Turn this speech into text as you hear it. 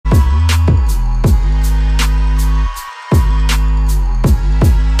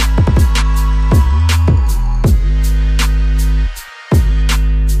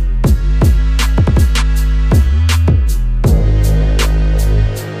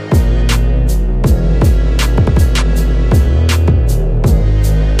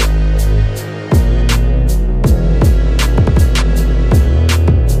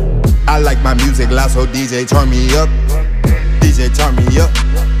loud, so DJ turn me up. DJ turn me up.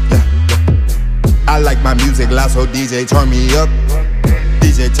 Yeah. I like my music loud, so DJ turn me up.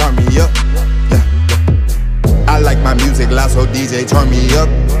 DJ turn me up. Yeah. I like my music loud, so DJ turn me up.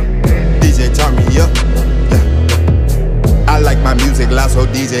 DJ turn me up. Yeah. I like my music loud, so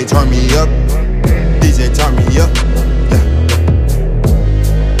DJ turn me up. DJ turn me up.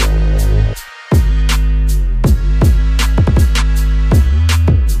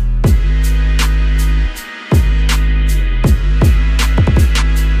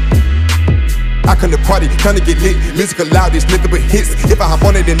 I come to party, come to get lit. Music loud, it's nothing but hits. If I hop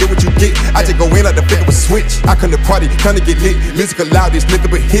on it, then know what you get. I just go in like the flip of a switch. I come to party, come to get lit. Music loud, it's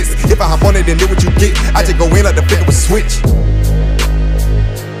nothing but hits. If I hop on it, then know what you get. I just go in like the flip of a switch.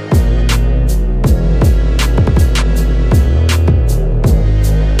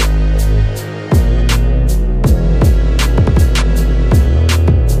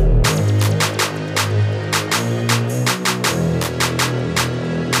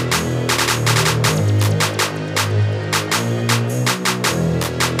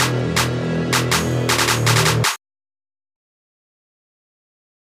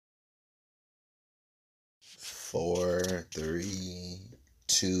 Four, three,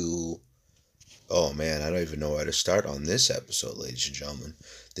 two. Oh man, I don't even know where to start on this episode, ladies and gentlemen.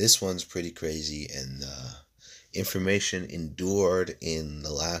 This one's pretty crazy, and the information endured in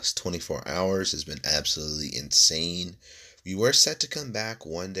the last 24 hours has been absolutely insane. We were set to come back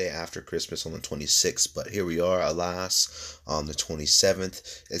one day after Christmas on the 26th, but here we are, alas, on the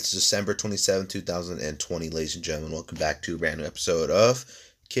 27th. It's December 27th, 2020, ladies and gentlemen. Welcome back to a brand new episode of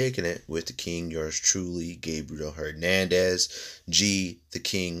Kicking It with the King, yours truly, Gabriel Hernandez, G the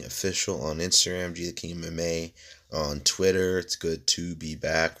King Official on Instagram, G the King MMA on Twitter. It's good to be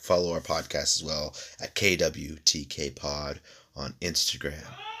back. Follow our podcast as well at KWTK Pod on Instagram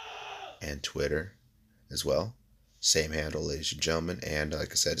and Twitter as well. Same handle, ladies and gentlemen. And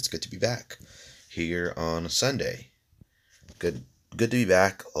like I said, it's good to be back here on a Sunday. Good to be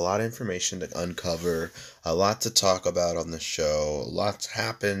back. A lot of information to uncover, a lot to talk about on the show. Lots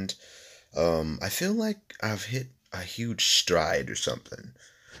happened. I feel like I've hit a huge stride or something.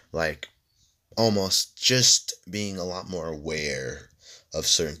 Like almost just being a lot more aware of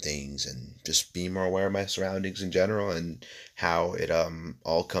certain things and just being more aware of my surroundings in general and how it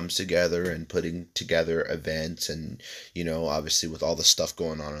all comes together and putting together events and, you know, obviously with all the stuff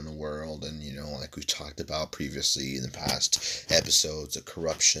going on in the world and, you know, like we've talked about previously in the past episodes, the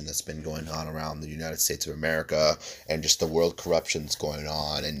corruption that's been going on around the United States of America and just the world corruption that's going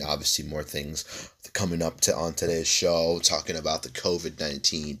on, and obviously more things coming up on today's show, talking about the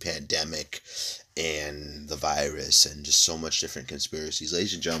COVID-19 pandemic and the virus and just so much different conspiracies.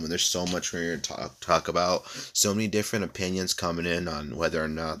 Ladies and gentlemen, there's so much we're going to talk about. So many different opinions coming in on whether or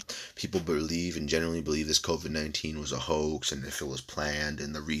not people believe and generally believe this COVID-19 was a hoax and if it was planned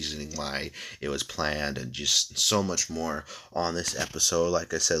and the reasoning why it was planned and just so much more on this episode.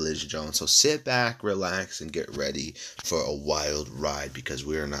 Like I said, ladies and gentlemen, so sit back, relax, and get ready for a wild ride because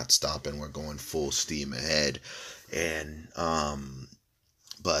we're not stopping. We're going full steam ahead. And,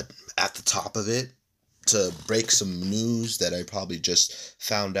 but at the top of it, to break some news that I probably just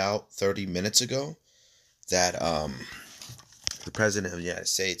found out 30 minutes ago, that the President of the United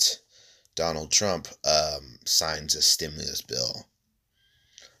States, Donald Trump, signs a stimulus bill.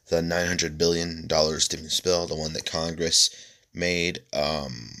 The $900 billion stimulus bill, the one that Congress made,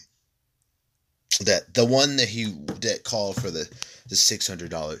 that the one that called for the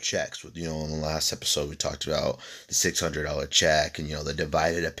 $600 checks. You know, in the last episode we talked about the $600 check and, you know, the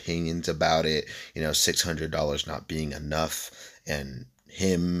divided opinions about it, you know, $600 not being enough, and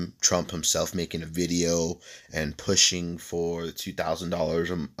Trump himself making a video and pushing for the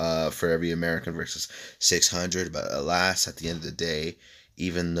 $2,000 for every American versus $600. But alas, at the end of the day,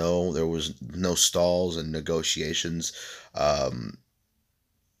 even though there was no stalls and negotiations, that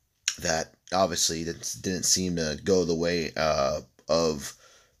obviously didn't seem to go the way of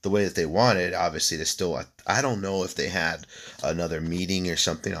the way that they wanted. Obviously, they still, I don't know if they had another meeting or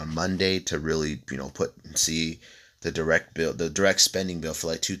something on Monday to really, you know, see the direct spending bill for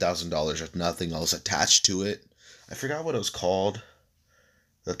like $2,000 with nothing else attached to it. I forgot what it was called.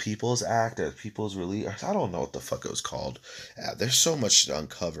 The People's Act or People's Relief. I don't know what the fuck it was called. There's so much to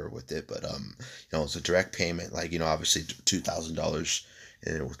uncover with it, but you know, it's a direct payment, like, you know, obviously $2,000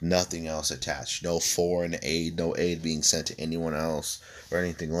 and with nothing else attached. No foreign aid, no aid being sent to anyone else or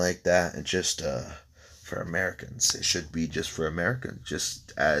anything like that. And just for Americans. It should be just for Americans,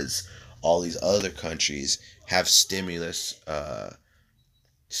 just as all these other countries have stimulus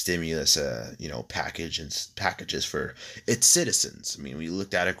packages for its citizens. I mean, we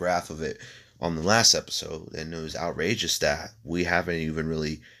looked at a graph of it on the last episode, and it was outrageous that we haven't even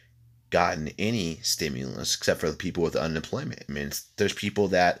really gotten any stimulus except for the people with unemployment. I mean, there's people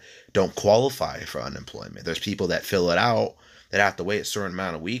that don't qualify for unemployment. There's people that fill it out that have to wait a certain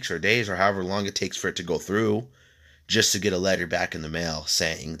amount of weeks or days or however long it takes for it to go through just to get a letter back in the mail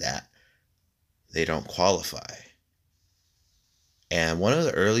saying that they don't qualify. And one of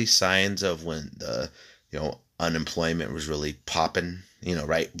the early signs of when the, unemployment was really popping,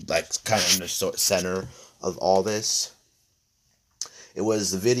 right, like kind of in the center of all this, it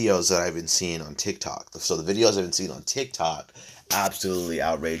was the videos that I've been seeing on TikTok. So the videos I've been seeing on TikTok, absolutely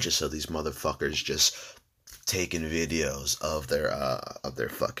outrageous of these motherfuckers just taking videos of their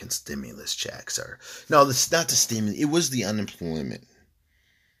fucking stimulus checks. Or no, it's not the stimulus. It was the unemployment,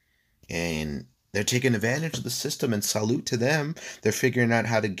 and they're taking advantage of the system. And salute to them. They're figuring out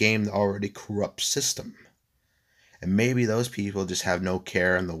how to game the already corrupt system. And maybe those people just have no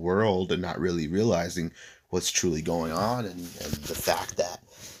care in the world and not really realizing what's truly going on, and the fact that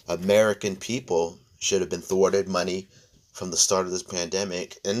American people should have been thwarted money from the start of this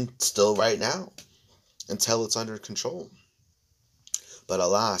pandemic and still right now until it's under control. But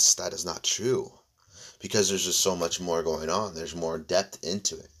alas, that is not true, because there's just so much more going on. There's more depth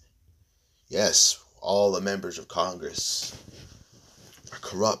into it. Yes, all the members of Congress are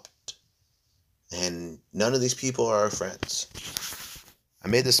corrupt, and none of these people are our friends. I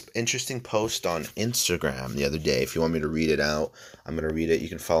made this interesting post on Instagram the other day. If you want me to read it out, I'm going to read it. You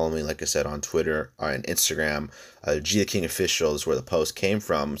can follow me, like I said, on Twitter or on Instagram. G the King Official is where the post came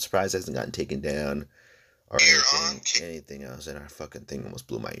from. I'm surprised it hasn't gotten taken down or anything else. And our fucking thing almost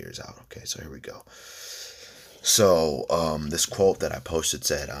blew my ears out. Okay, so here we go. So, this quote that I posted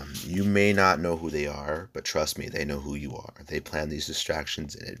said, you may not know who they are, but trust me, they know who you are. They plan these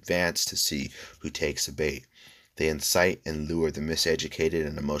distractions in advance to see who takes the bait. They incite and lure the miseducated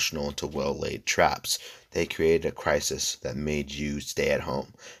and emotional into well-laid traps. They created a crisis that made you stay at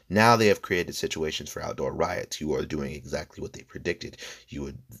home. Now they have created situations for outdoor riots. You are doing exactly what they predicted you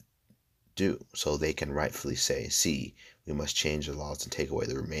would do. So they can rightfully say, see, we must change the laws and take away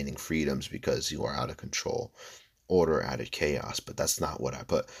the remaining freedoms because you are out of control. Order added chaos. But that's not what I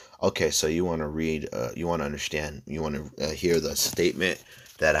put. Okay, so you want to read, you want to understand, you want to hear the statement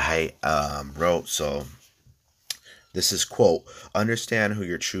that I wrote. So this is, quote, understand who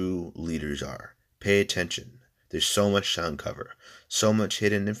your true leaders are. Pay attention. There's so much to uncover. So much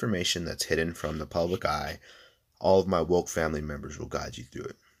hidden information that's hidden from the public eye. All of my woke family members will guide you through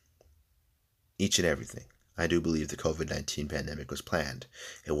it. Each and everything. I do believe the COVID-19 pandemic was planned.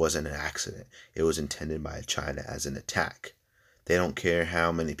 It wasn't an accident. It was intended by China as an attack. They don't care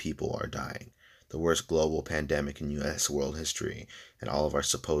how many people are dying. The worst global pandemic in U.S. world history, and all of our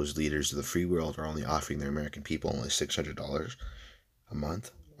supposed leaders of the free world are only offering the American people only $600 a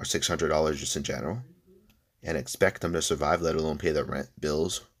month, or $600 just in general, and expect them to survive, let alone pay their rent,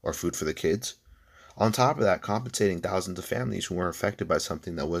 bills, or food for the kids. On top of that, compensating thousands of families who were affected by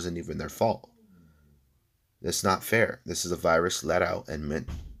something that wasn't even their fault. It's not fair. This is a virus let out and meant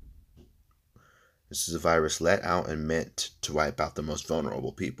to wipe out the most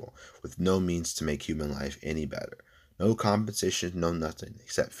vulnerable people, with no means to make human life any better. No compensation, no nothing,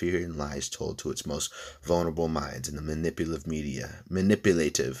 except fear and lies told to its most vulnerable minds in the manipulative media,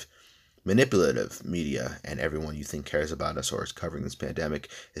 and everyone you think cares about us or is covering this pandemic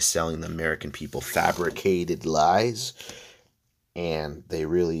is selling the American people fabricated lies, and they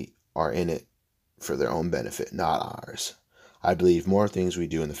really are in it for their own benefit, not ours. I believe more things we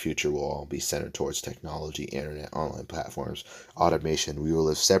do in the future will all be centered towards technology, internet, online platforms, automation. We will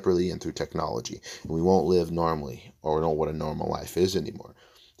live separately and through technology, and we won't live normally or know what a normal life is anymore.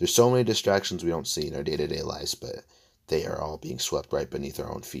 There's so many distractions we don't see in our day-to-day lives, but they are all being swept right beneath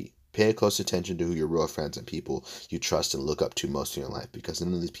our own feet. Pay close attention to who your real friends and people you trust and look up to most in your life, because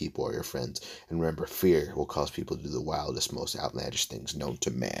none of these people are your friends. And remember, fear will cause people to do the wildest, most outlandish things known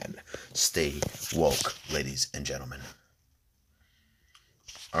to man. Stay woke, ladies and gentlemen.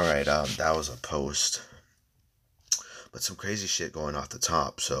 Alright, that was a post. But some crazy shit going off the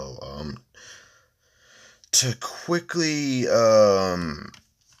top. So, to quickly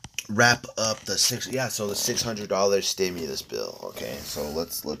wrap up the $600 stimulus bill. Okay, so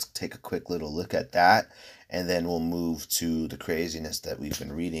let's take a quick little look at that, and then we'll move to the craziness that we've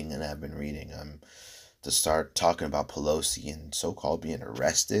been reading and I've been reading. To start talking about Pelosi and so-called being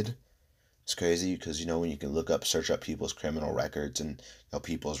arrested. It's crazy because, when you can search up people's criminal records and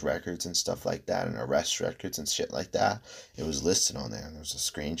people's records and stuff like that, and arrest records and shit like that, it was listed on there. And there was a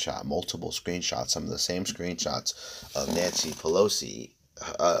screenshot, multiple screenshots, some of the same screenshots of Nancy Pelosi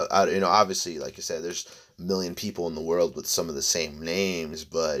obviously, like I said, there's a million people in the world with some of the same names,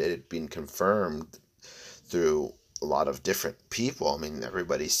 but it had been confirmed through a lot of different people. I mean,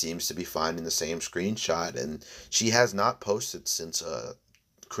 everybody seems to be finding the same screenshot, and she has not posted since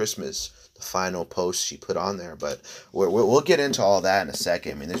Christmas, the final post she put on there. But we'll get into all that in a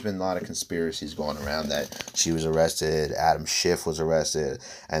second. I mean, there's been a lot of conspiracies going around that she was arrested, Adam Schiff was arrested,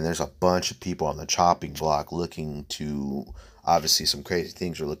 and there's a bunch of people on the chopping block looking to, obviously some crazy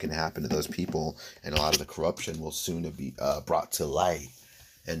things are looking to happen to those people, and a lot of the corruption will soon be brought to light.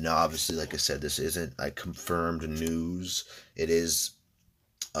 And obviously, like I said, this isn't like confirmed news. It is,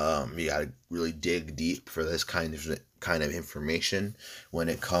 you gotta really dig deep for this kind of information when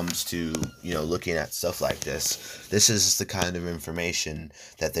it comes to, looking at stuff like this. This is the kind of information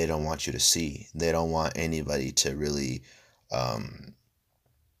that they don't want you to see. They don't want anybody to really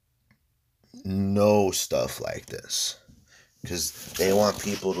know stuff like this, because they want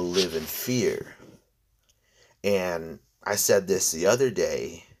people to live in fear. And I said this the other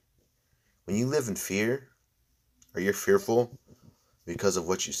day, when you live in fear, or you're fearful because of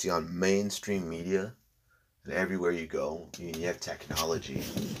what you see on mainstream media, and everywhere you go, you have technology,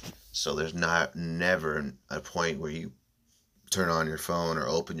 so there's never a point where you turn on your phone or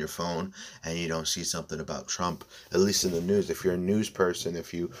open your phone and you don't see something about Trump, at least in the news. If you're a news person,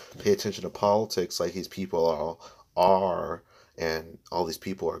 if you pay attention to politics like these people all are, and all these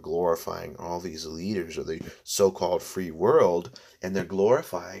people are glorifying all these leaders of the so-called free world, and they're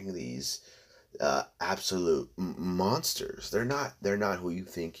glorifying these absolute monsters. They're not who you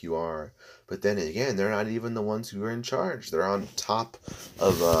think you are. But then again, they're not even the ones who are in charge. They're on top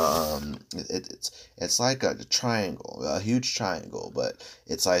of it's like a triangle, a huge triangle, but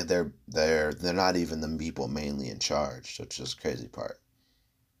it's like they're not even the people mainly in charge, which is the crazy part.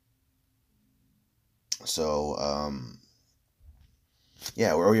 So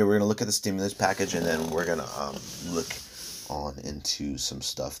yeah, we're gonna look at the stimulus package, and then we're gonna look on into some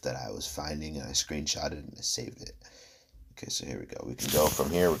stuff that I was finding, and I screenshotted and I saved it. Okay, so here we go. We can go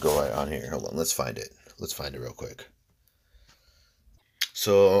from here. We'll go right on here. Hold on, let's find it. Let's find it real quick.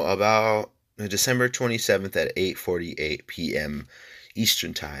 So about December 27th at 8:48 p.m.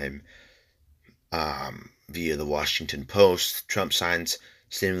 Eastern Time, via the Washington Post, Trump signs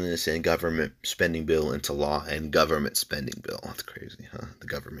stimulus and government spending bill into law. And government spending bill. That's crazy, huh? The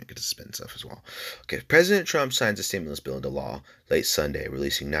government gets to spend stuff as well. Okay, President Trump signs a stimulus bill into law late Sunday,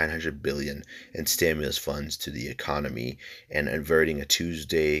 releasing $900 billion in stimulus funds to the economy and averting a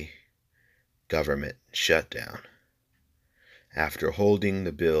Tuesday government shutdown. After holding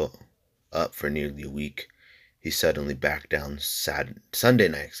the bill up for nearly a week, he suddenly backed down Sunday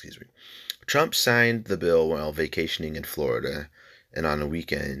night. Trump signed the bill while vacationing in Florida, and on a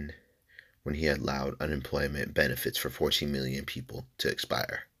weekend when he had allowed unemployment benefits for 14 million people to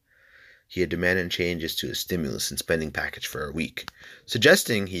expire. He had demanded changes to his stimulus and spending package for a week,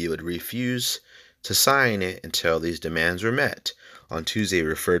 suggesting he would refuse to sign it until these demands were met. On Tuesday, he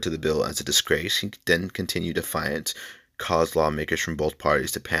referred to the bill as a disgrace. He then continued defiance, caused lawmakers from both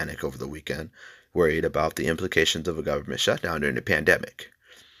parties to panic over the weekend, worried about the implications of a government shutdown during the pandemic.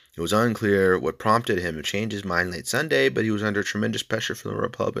 It was unclear what prompted him to change his mind late Sunday, but he was under tremendous pressure from the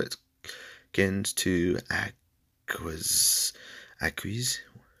Republicans to acquiesce.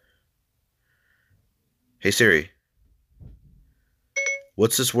 Hey Siri,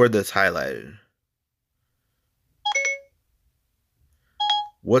 what's this word that's highlighted?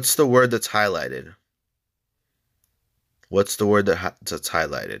 What's the word that's highlighted? What's the word that's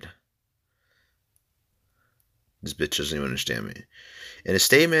highlighted? This bitch doesn't even understand me. In a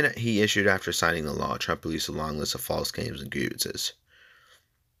statement he issued after signing the law, Trump released a long list of false claims and grievances.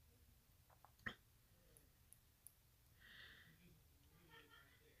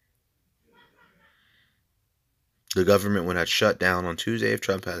 The government would have shut down on Tuesday if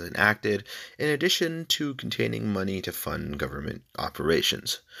Trump hasn't acted, in addition to containing money to fund government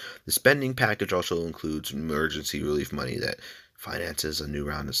operations. The spending package also includes emergency relief money that finances a new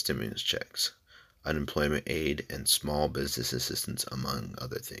round of stimulus checks, unemployment aid, and small business assistance, among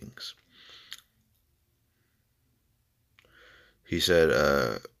other things. He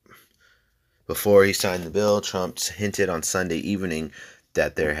said before he signed the bill, Trump hinted on Sunday evening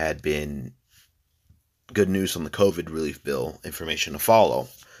that there had been good news on the COVID relief bill, information to follow.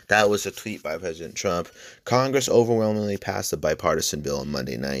 That was a tweet by President Trump. Congress overwhelmingly passed the bipartisan bill on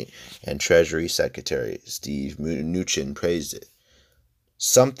Monday night, and Treasury Secretary Steve Mnuchin praised it.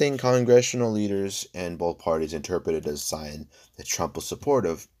 Something congressional leaders and both parties interpreted as a sign that Trump was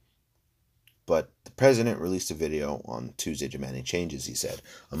supportive, but the president released a video on Tuesday demanding changes, he said,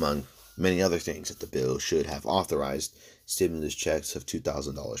 among many other things that the bill should have authorized stimulus checks of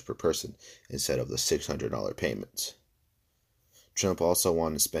 $2,000 per person instead of the $600 payments. Trump also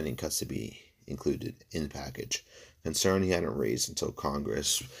wanted spending cuts to be included in the package, concern he hadn't raised until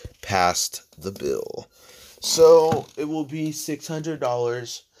Congress passed the bill. So it will be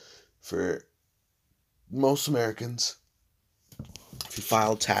 $600 for most Americans. If you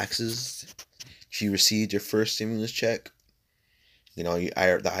filed taxes, if you received your first stimulus check, the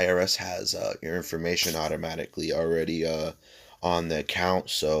IRS has your information automatically already on the account.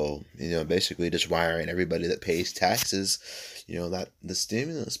 So, basically just wiring everybody that pays taxes, that the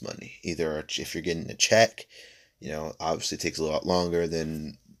stimulus money. Either if you're getting a check, obviously it takes a lot longer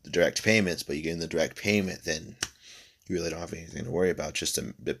than the direct payments, but you get in the direct payment, then you really don't have anything to worry about, just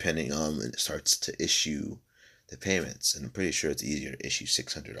depending on when it starts to issue the payments. And I'm pretty sure it's easier to issue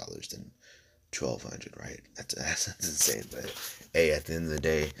 $600 than $1,200, right? That's insane. But hey, at the end of the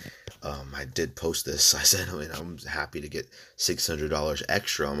day, I did post this. I said, I'm happy to get $600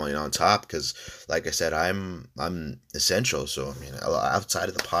 extra on top, because, like I said, I'm essential. So outside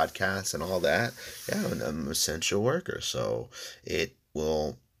of the podcast and all that, yeah, I'm an essential worker. So it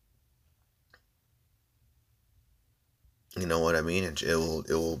will, you know what I mean? It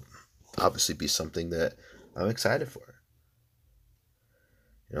will obviously be something that I'm excited for.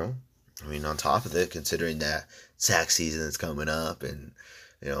 On top of it, considering that tax season is coming up and,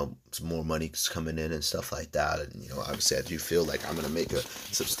 some more money's coming in and stuff like that. And, obviously I do feel like I'm going to make a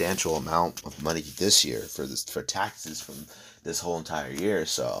substantial amount of money this year for taxes from this whole entire year.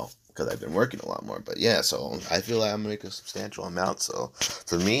 So, because I've been working a lot more. But yeah, so I feel like I'm going to make a substantial amount. So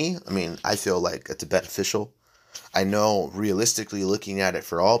for me, I feel like it's beneficial. I know realistically, looking at it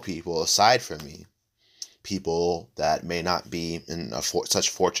for all people aside from me, people that may not be in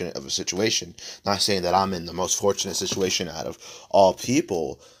such fortunate of a situation. Not saying that I'm in the most fortunate situation out of all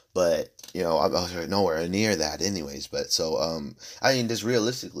people, but I'm nowhere near that anyways. But so just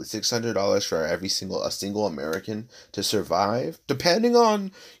realistically, $600 for a single American to survive, depending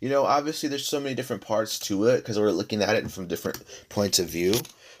on, obviously there's so many different parts to it because we're looking at it from different points of view.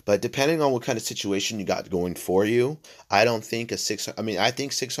 But depending on what kind of situation you got going for you, I don't think I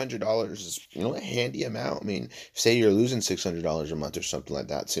think $600 is, a handy amount. Say you're losing $600 a month or something like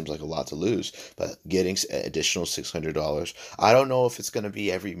that, it seems like a lot to lose. But getting additional $600, I don't know if it's going to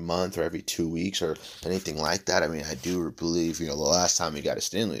be every month or every 2 weeks or anything like that. I do believe, the last time we got a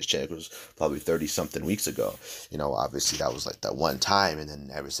stimulus check was probably 30-something weeks ago. Obviously that was like that one time, and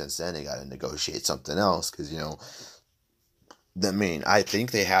then ever since then they got to negotiate something else because, I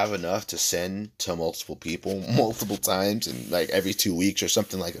think they have enough to send to multiple people multiple times and like every 2 weeks or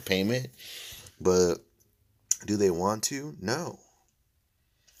something, like a payment. But do they want to? No.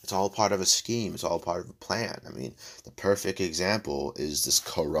 It's all part of a scheme. It's all part of a plan. The perfect example is this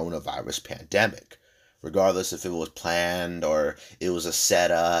coronavirus pandemic. Regardless if it was planned or it was a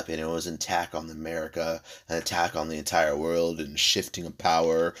setup and it was an attack on America, an attack on the entire world, and shifting of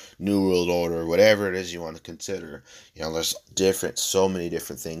power, New World Order, whatever it is you want to consider. There's so many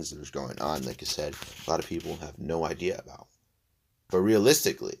different things that are going on. Like I said, a lot of people have no idea about. But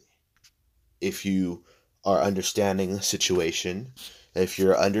realistically, if you are understanding the situation, if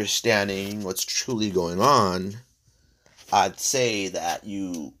you're understanding what's truly going on, I'd say that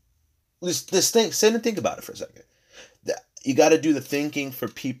you... sit and think about it for a second. You got to do the thinking for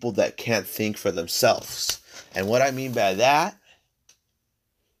people that can't think for themselves. And what I mean by that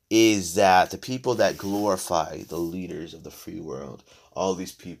is that the people that glorify the leaders of the free world, all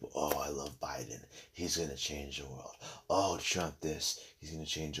these people, I love Biden, he's going to change the world. Oh, Trump this, he's going to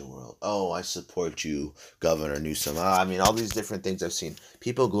change the world. Oh, I support you, Governor Newsom. All these different things I've seen.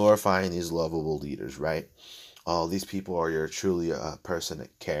 People glorifying these lovable leaders, right? Oh, these people are truly a person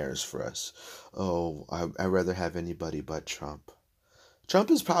that cares for us. Oh, I'd rather have anybody but Trump. Trump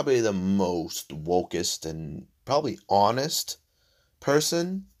is probably the most wokest and probably honest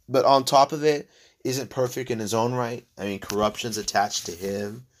person, but on top of it, isn't perfect in his own right. Corruption's attached to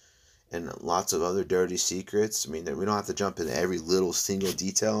him and lots of other dirty secrets. We don't have to jump into every little single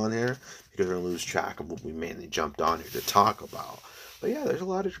detail on here because we're going to lose track of what we mainly jumped on here to talk about. But yeah, there's a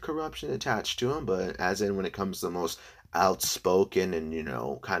lot of corruption attached to him, but as in when it comes to the most outspoken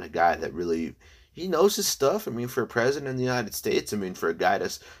and, kind of guy that really, he knows his stuff. For a president of the United States, for a guy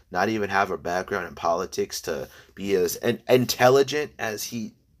that's not even have a background in politics to be as intelligent as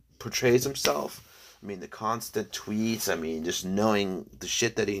he portrays himself. The constant tweets, just knowing the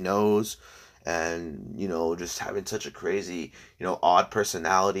shit that he knows and, just having such a crazy, odd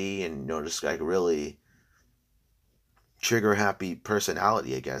personality and, just like really trigger happy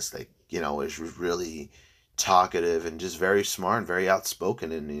personality, I guess, is really talkative and just very smart and very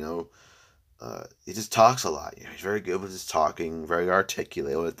outspoken and he just talks a lot. You know, he's very good with his talking, very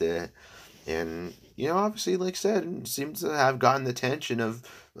articulate with it, and you know, obviously, like I said, seems to have gotten the attention of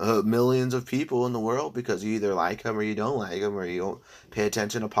millions of people in the world because you either like him or you don't like him or you don't pay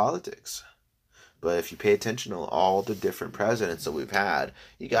attention to politics. But if you pay attention to all the different presidents that we've had,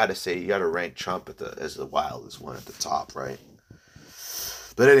 you got to rank Trump as the wildest one at the top, right?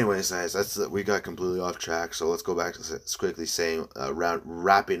 But anyways, guys, we got completely off track. So let's go back to quickly saying,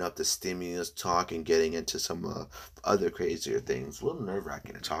 wrapping up the stimulus talk and getting into some other crazier things. A little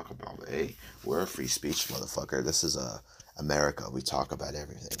nerve-wracking to talk about, but hey, we're a free speech motherfucker. This is America. We talk about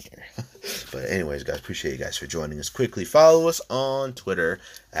everything here. But anyways, guys, appreciate you guys for joining us. Quickly follow us on Twitter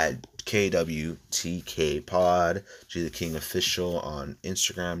at KWTKPod, G the King Official on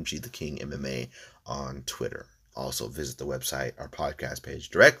Instagram, G the King MMA on Twitter. Also visit the website, our podcast page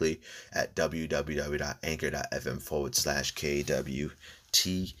directly at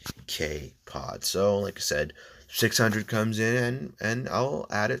www.anchor.fm/KWTKPod. So, like I said, 600 comes in and I'll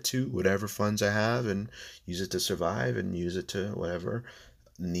add it to whatever funds I have and use it to survive and use it to whatever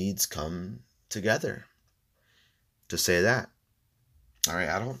needs come together. To say that. All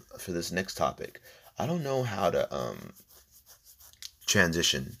right, for this next topic, I don't know how to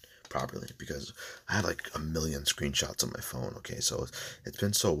transition properly because I had like a million screenshots on my phone. Okay, so it's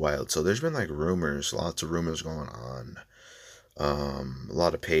been so wild. So there's been like lots of rumors going on. A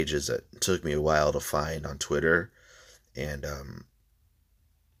lot of pages that took me a while to find on Twitter, and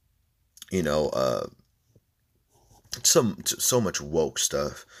so much woke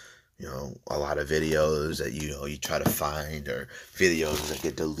stuff. You know, a lot of videos that you try to find, or videos that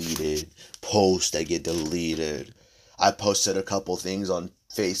get deleted, posts that get deleted. I posted a couple things on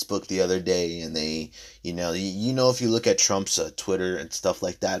Facebook the other day, and they, if you look at Trump's Twitter and stuff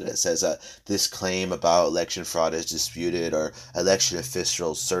like that, it says this claim about election fraud is disputed, or election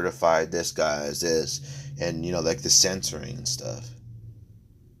officials certified this guy as this, and like the censoring and stuff.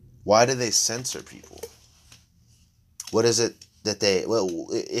 Why do they censor people? What is it that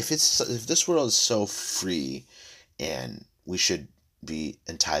if this world is so free, and we should be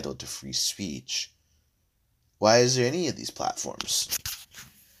entitled to free speech, why is there any of these platforms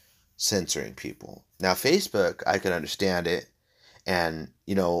censoring people? Now, Facebook, I can understand it. And,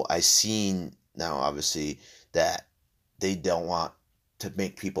 I've seen now, obviously, that they don't want to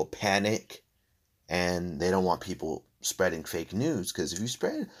make people panic. And they don't want people spreading fake news. Because if you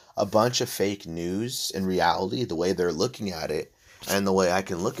spread a bunch of fake news in reality, the way they're looking at it, and the way I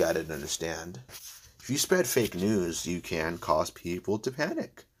can look at it and understand, if you spread fake news, you can cause people to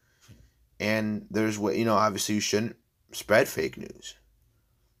panic. And there's obviously you shouldn't spread fake news.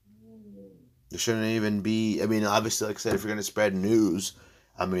 There shouldn't even be, obviously, like I said, if you're going to spread news,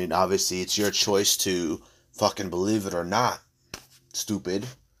 obviously it's your choice to fucking believe it or not. Stupid.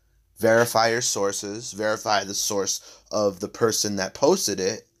 Verify your sources. Verify the source of the person that posted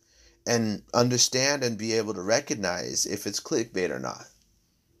it. And understand and be able to recognize if it's clickbait or not.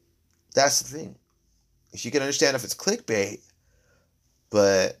 That's the thing. If you can understand if it's clickbait,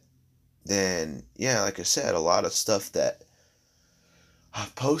 but then, yeah, like I said, a lot of stuff that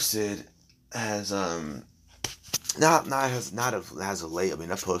I've posted has as of late.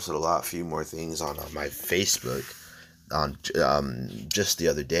 I posted a few more things on my Facebook on just the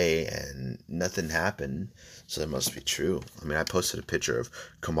other day, and nothing happened. So that must be true. I posted a picture of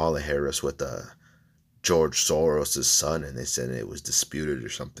Kamala Harris with George Soros' son, and they said it was disputed or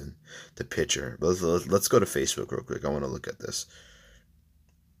something. The picture. But let's go to Facebook real quick. I want to look at this.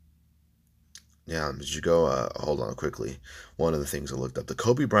 Yeah, did you go, hold on quickly. One of the things I looked up, the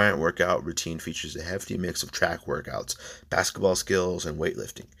Kobe Bryant workout routine features a hefty mix of track workouts, basketball skills, and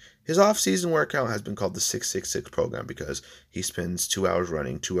weightlifting. His off-season workout has been called the 666 program because he spends 2 hours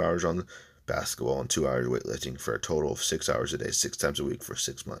running, 2 hours on basketball, and 2 hours weightlifting for a total of 6 hours a day, 6 times a week for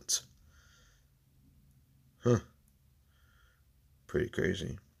 6 months. Huh. Pretty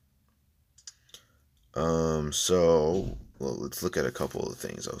crazy. So, well, let's look at a couple of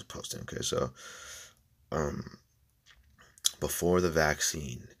things I was posting. Okay, so, before the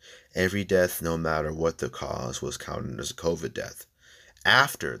vaccine, every death, no matter what the cause, was counted as a COVID death.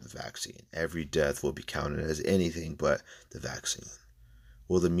 After the vaccine, every death will be counted as anything but the vaccine.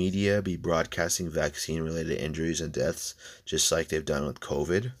 Will the media be broadcasting vaccine-related injuries and deaths just like they've done with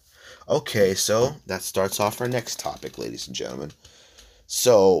COVID? Okay, so that starts off our next topic, ladies and gentlemen.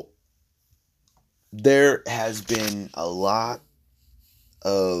 So, there has been a lot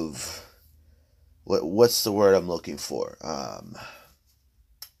of what's the word I'm looking for?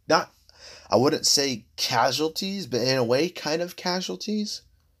 I wouldn't say casualties, but in a way, kind of casualties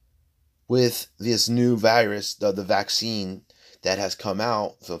with this new virus, the vaccine that has come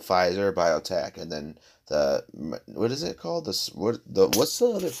out, the Pfizer, BioNTech, and then what is it called? What's the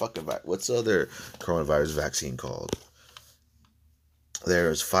other coronavirus vaccine called?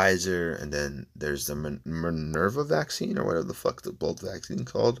 There's Pfizer, and then there's the Minerva vaccine, or whatever the fuck the both vaccine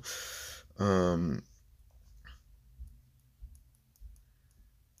called.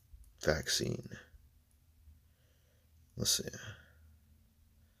 Vaccine. Let's see.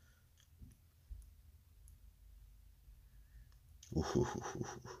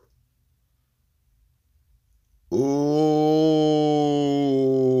 Ooh.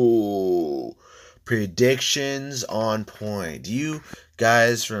 Predictions on point. Do you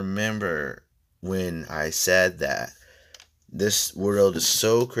guys remember when I said that this world is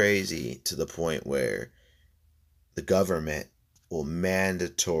so crazy to the point where the government will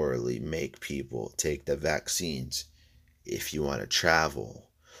mandatorily make people take the vaccines if you want to travel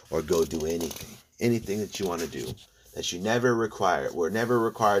or go do anything that you want to do, that you never we're never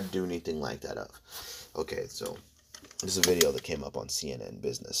required to do anything like that of. Okay, so this is a video that came up on CNN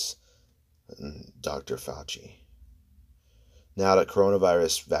Business. Dr. Fauci. Now that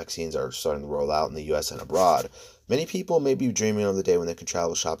coronavirus vaccines are starting to roll out in the U.S. and abroad, many people may be dreaming of the day when they can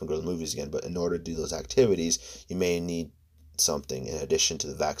travel, shop, and go to the movies again, but in order to do those activities, you may need something in addition to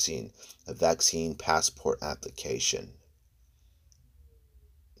the vaccine, a vaccine passport application.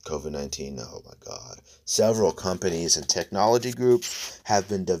 COVID-19, oh my God. Several companies and technology groups have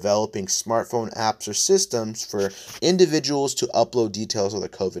been developing smartphone apps or systems for individuals to upload details of their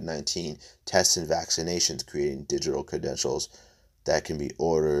COVID-19 tests and vaccinations, creating digital credentials that can be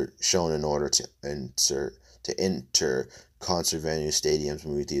shown in order to enter concert venues, stadiums,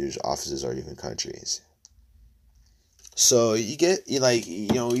 movie theaters, offices, or even countries. So you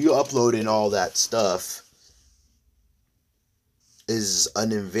upload in all that stuff is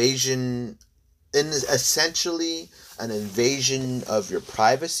an invasion, and essentially an invasion of your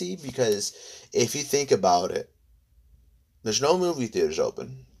privacy, because if you think about it, there's no movie theaters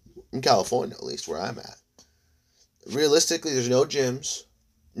open, in California at least, where I'm at. Realistically, there's no gyms,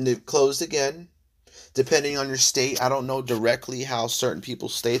 and they've closed again. Depending on your state, I don't know directly how certain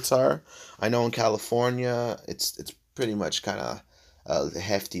people's states are. I know in California, it's pretty much kind of a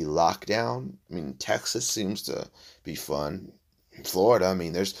hefty lockdown. I mean, Texas seems to be fun. Florida, I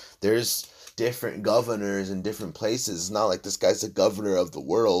mean, there's different governors in different places. It's not like this guy's the governor of the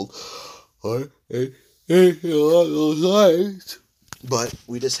world, or but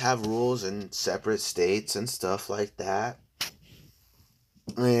we just have rules in separate states and stuff like that.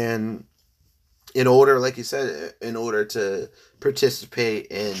 And in order, like you said, in order to participate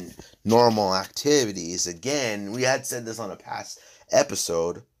in normal activities, again, we had said this on a past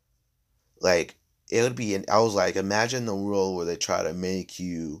episode, like, it would be, I was like, imagine the world where they try to make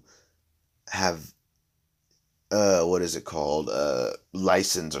you have, what is it called?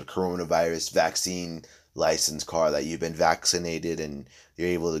 License or coronavirus vaccine license card that you've been vaccinated and you're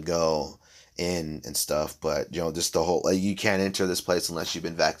able to go in and stuff. But, just the whole, you can't enter this place unless you've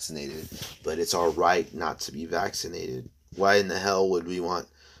been vaccinated. But it's our right not to be vaccinated. Why in the hell would we want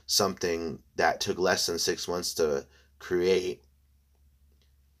something that took less than 6 months to create?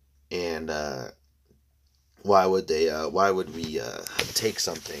 And, why would we take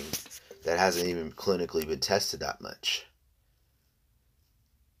something that hasn't even clinically been tested that much?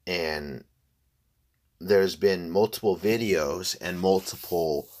 And there's been multiple videos and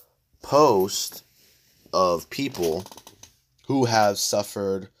multiple posts of people who have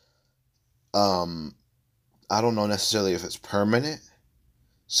suffered, I don't know necessarily if it's permanent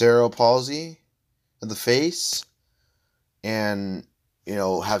cerebral palsy of the face, and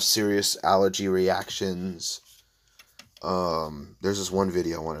have serious allergy reactions. There's this one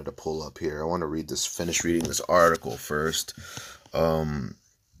video I wanted to pull up here. I want to finish reading this article first. They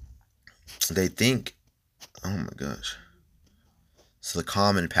think, oh my gosh. So the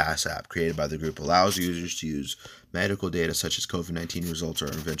Common Pass app created by the group allows users to use medical data such as COVID-19 results or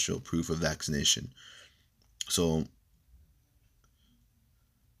eventual proof of vaccination. So,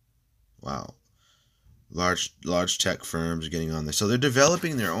 wow. Large tech firms are getting on this. So they're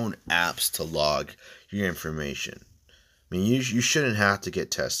developing their own apps to log your information. I mean, you shouldn't have to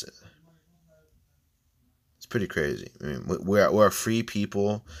get tested. It's pretty crazy. I mean, we're a free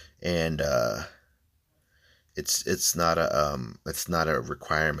people, and it's not a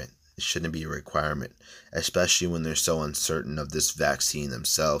requirement. It shouldn't be a requirement, especially when they're so uncertain of this vaccine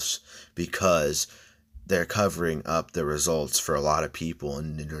themselves, because they're covering up the results for a lot of people,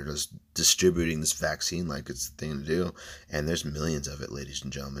 and they're just distributing this vaccine like it's the thing to do. And there's millions of it, ladies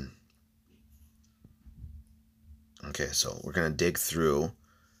and gentlemen. Okay, so we're going to dig through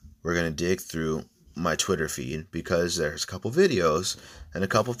my Twitter feed because there's a couple videos and a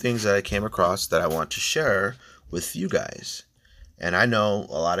couple things that I came across that I want to share with you guys. And I know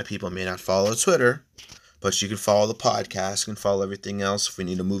a lot of people may not follow Twitter, but you can follow the podcast, you can follow everything else. If we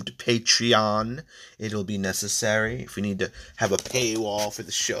need to move to Patreon, it'll be necessary. If we need to have a paywall for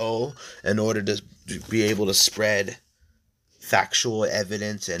the show in order to be able to spread factual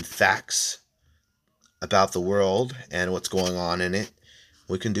evidence and facts about the world and what's going on in it,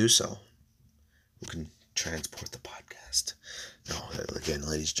 we can do so. We can transport the podcast. No, again,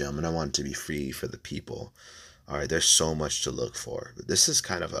 ladies and gentlemen, I want it to be free for the people. All right, there's so much to look for. But this is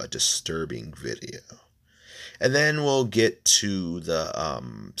kind of a disturbing video. And then we'll get to the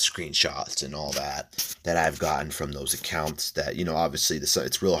screenshots and all that I've gotten from those accounts that, obviously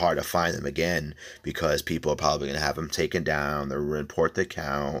it's real hard to find them again because people are probably going to have them taken down. They'll report the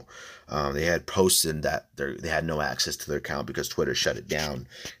account. They had posted that they had no access to their account because Twitter shut it down,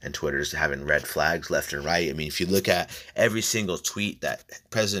 and Twitter's having red flags left and right. I mean, if you look at every single tweet that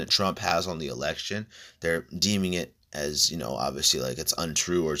President Trump has on the election, they're deeming it as, obviously like it's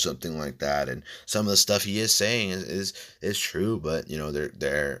untrue or something like that. And some of the stuff he is saying is true, but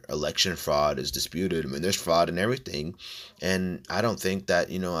their election fraud is disputed. I mean, there's fraud in everything. And I don't think that,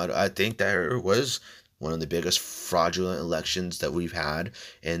 I think there was one of the biggest fraudulent elections that we've had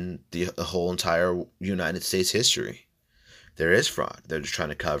in the whole entire United States history. There is fraud. They're just trying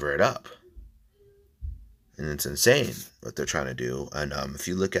to cover it up. And it's insane what they're trying to do. And if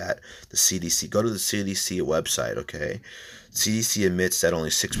you look at the CDC, go to the CDC website, okay? CDC admits that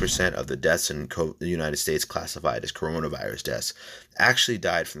only 6% of the deaths in the United States classified as coronavirus deaths actually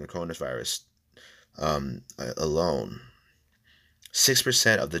died from the coronavirus alone.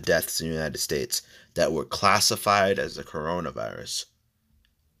 6% of the deaths in the United States that were classified as the coronavirus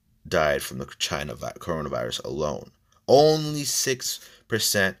died from the China coronavirus alone. Only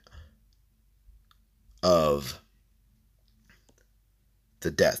 6% of the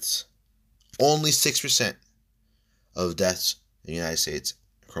deaths. Only 6% of deaths in the United States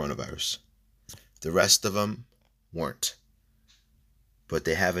coronavirus. The rest of them weren't. But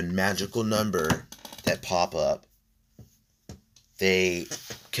they have a magical number that pop up. They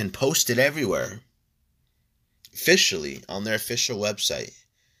can post it everywhere. Officially on their official website.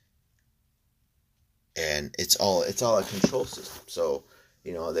 And it's all a control system. So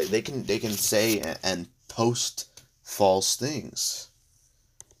they can say and post false things.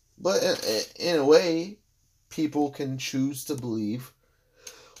 But in a way, people can choose to believe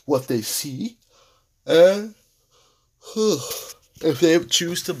what they see. And if they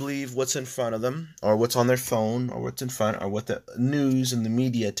choose to believe what's in front of them, or what's on their phone, or what's in front, or what the news and the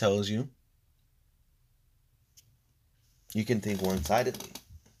media tells you, you can think one-sidedly.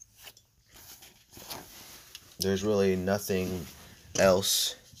 There's really nothing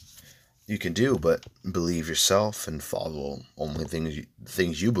else you can do but believe yourself and follow only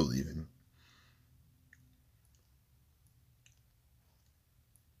things you believe in.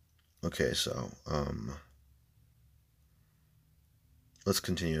 Okay, so let's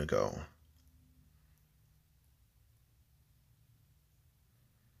continue to go.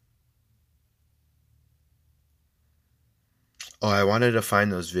 Oh, I wanted to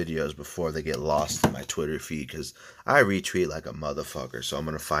find those videos before they get lost in my Twitter feed because I retweet like a motherfucker. So I'm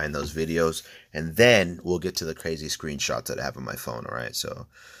going to find those videos and then we'll get to the crazy screenshots that I have on my phone, all right? So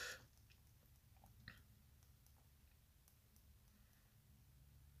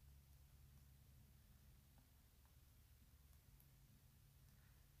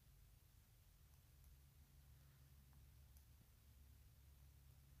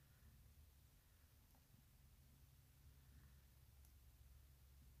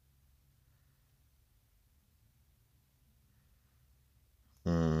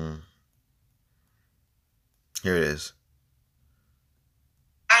here it is.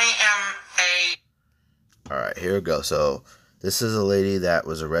 All right, here we go. So this is a lady that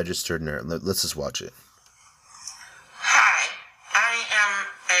was a registered nurse. Let's just watch it. Hi, I am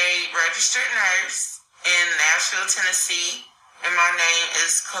a registered nurse in Nashville, Tennessee, and my name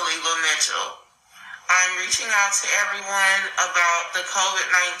is Kalila Mitchell. I'm reaching out to everyone about the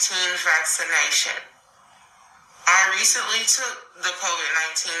COVID-19 vaccination. I recently took the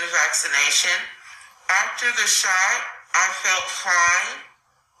COVID-19 vaccination. After the shot, I felt fine,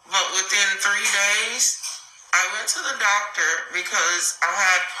 but within 3 days, I went to the doctor because I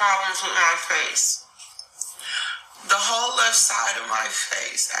had problems with my face. The whole left side of my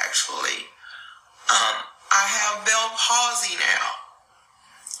face, actually. I have Bell palsy now.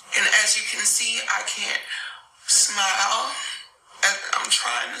 And as you can see, I can't smile. I'm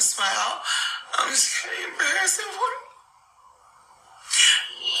trying to smile. I'm just kind of embarrassing for it.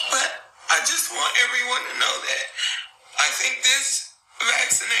 But I I just want everyone to know that I think this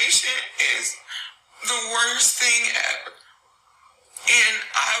vaccination is the worst thing ever. And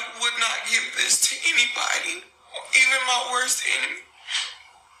I would not give this to anybody, even my worst enemy.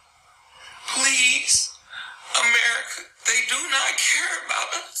 Please, America, they do not care about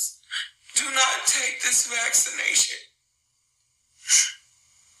us. Do not take this vaccination.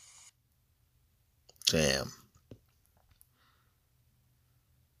 Damn.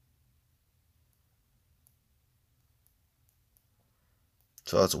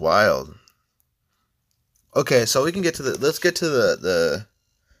 So that's wild. Okay, so we can get to let's get to the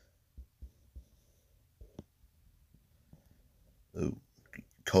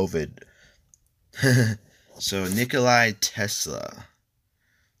COVID. So Nikolai Tesla.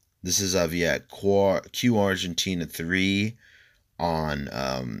 This is via Q Argentina 3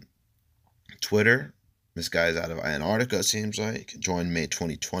 on Twitter. This guy's out of Antarctica, it seems like. Joined May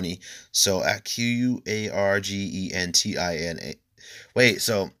 2020. So at QUARGENTINA. Wait,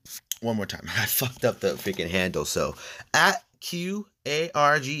 so one more time. I fucked up the freaking handle. So at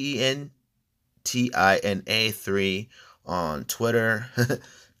QARGENTINA3 on Twitter.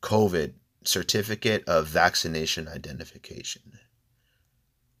 COVID certificate of vaccination identification.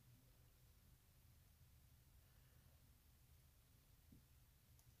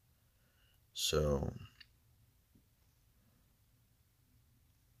 So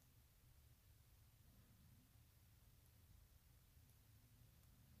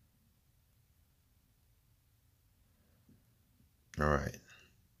all right.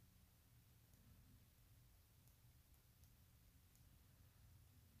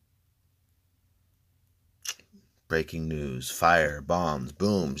 Breaking news. Fire, bombs,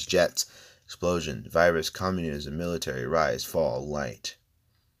 booms, jets, explosion, virus, communism, military, rise, fall, light.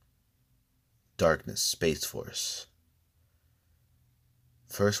 Darkness, Space Force.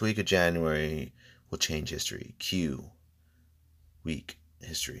 First week of January will change history. Q week,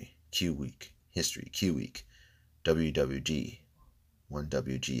 history. Q week, history. Q week. WWG.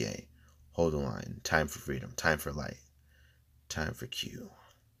 1WGA. Hold the line. Time for freedom. Time for light. Time for Q.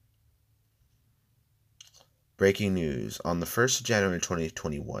 Breaking news. On the 1st of January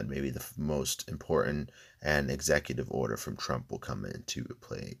 2021, maybe the most important and executive order from Trump will come into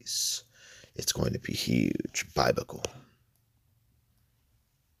place. It's going to be huge. Biblical.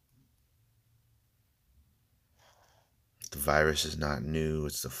 The virus is not new.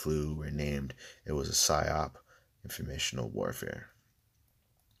 It's the flu. Renamed. It was a PSYOP. Informational warfare.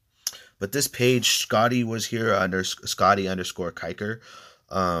 But this page, Scotty was here under Scotty_Kiker.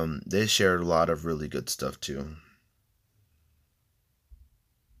 They shared a lot of really good stuff too.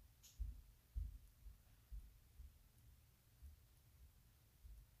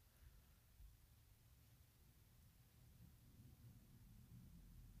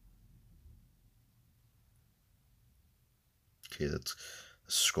 Okay, let's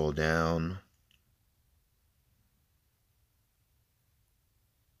scroll down.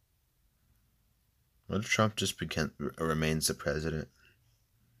 What if Trump just remains the president?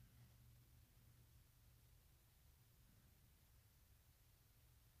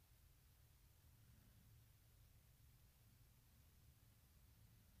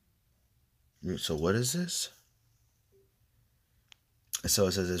 So what is this? So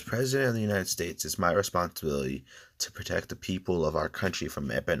it says, as President of the United States, it's my responsibility to protect the people of our country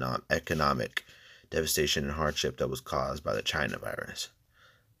from economic devastation and hardship that was caused by the China virus.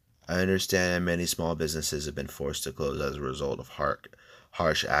 I understand many small businesses have been forced to close as a result of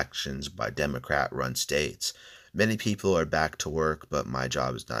harsh actions by Democrat-run states. Many people are back to work, but my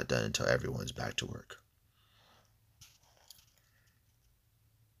job is not done until everyone's back to work.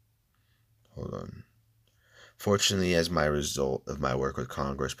 Hold on. Fortunately, as my result of my work with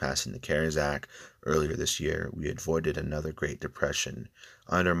Congress passing the CARES Act earlier this year, we avoided another Great Depression.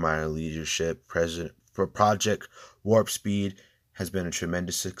 Under my leadership, Project Warp Speed has been a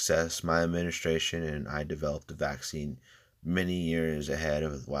tremendous success. My administration and I developed a vaccine many years ahead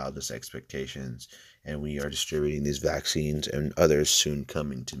of the wildest expectations, and we are distributing these vaccines and others soon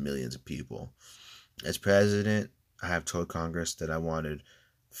coming to millions of people. As president, I have told Congress that I wanted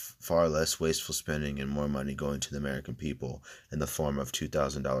far less wasteful spending and more money going to the American people in the form of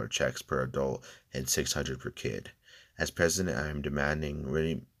 $2,000 checks per adult and $600 per kid. As president, I am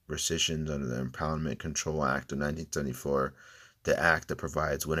demanding rescissions under the Impoundment Control Act of 1974, the act that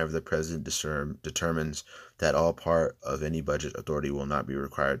provides whenever the president determines that all part of any budget authority will not be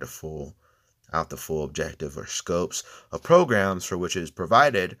required to full objective or scopes of programs for which it is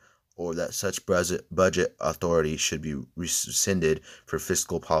provided, or that such budget authority should be rescinded for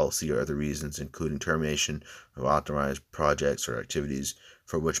fiscal policy or other reasons, including termination of authorized projects or activities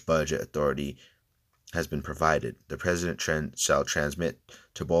for which budget authority has been provided. The President shall transmit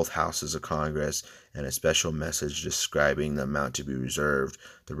to both houses of Congress and a special message describing the amount to be reserved,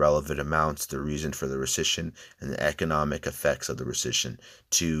 the relevant amounts, the reason for the rescission, and the economic effects of the rescission,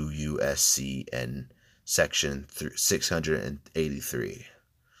 to USCN Section 683.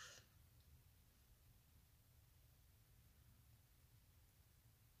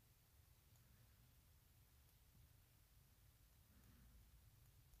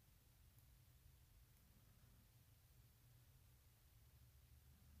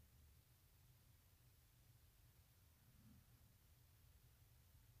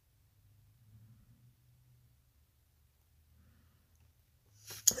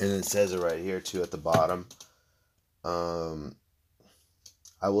 And it says it right here, too, at the bottom. I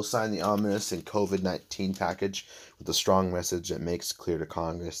will sign the ominous and COVID-19 package with a strong message that makes clear to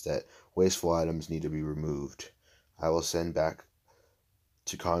Congress that wasteful items need to be removed. I will send back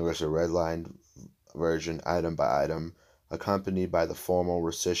to Congress a redlined version, item by item, accompanied by the formal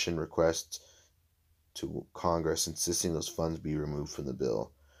rescission request to Congress insisting those funds be removed from the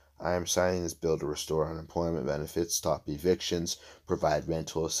bill. I am signing this bill to restore unemployment benefits, stop evictions, provide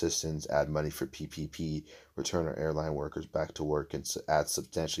rental assistance, add money for PPP, return our airline workers back to work, and add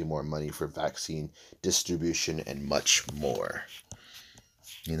substantially more money for vaccine distribution and much more.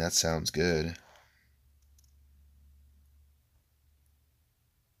 I mean, that sounds good.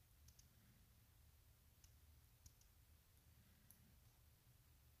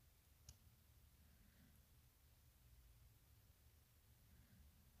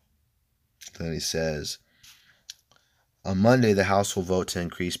 Then he says, on Monday, the House will vote to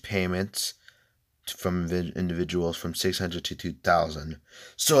increase payments from individuals from $600 to $2,000.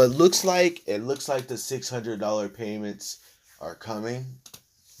 So it looks like the $600 payments are coming,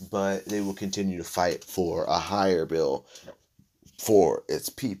 but they will continue to fight for a higher bill for its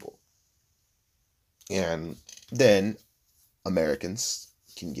people. And then Americans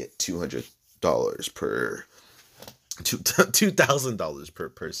can get $200 per $2,000 per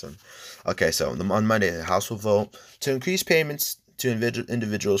person. Okay, so on Monday, the House will vote to increase payments to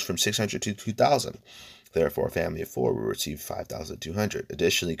individuals from $600 to $2,000. Therefore, a family of four will receive $5,200.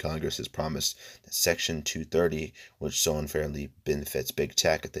 Additionally, Congress has promised that Section 230, which so unfairly benefits big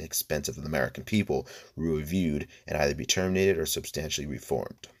tech at the expense of the American people, will be reviewed and either be terminated or substantially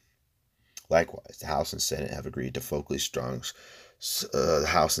reformed. Likewise, the House and Senate have agreed to focus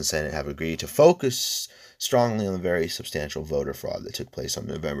strongly on the very substantial voter fraud that took place on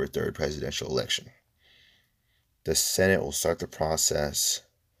November 3rd presidential election. The Senate will start the process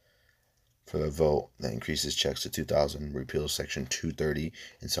for the vote that increases checks to $2,000, repeals Section 230,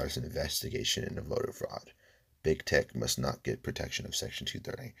 and starts an investigation into voter fraud. Big tech must not get protection of Section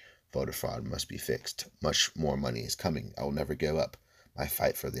 230. Voter fraud must be fixed. Much more money is coming. I will never give up my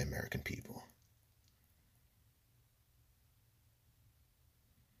fight for the American people.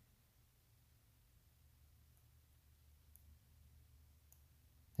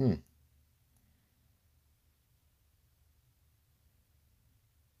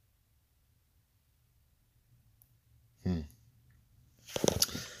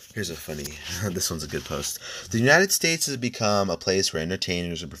 Here's a funny, this one's a good post. The United States has become a place where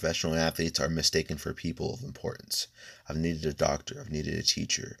entertainers and professional athletes are mistaken for people of importance. I've needed a doctor. I've needed a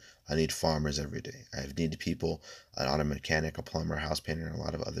teacher. I need farmers every day. I've needed people, an auto mechanic, a plumber, a house painter, and a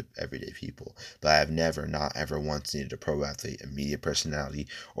lot of other everyday people. But I have never, not ever once needed a pro athlete, a media personality,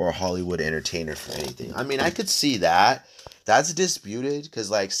 or a Hollywood entertainer for anything. I mean, I could see that. That's disputed because,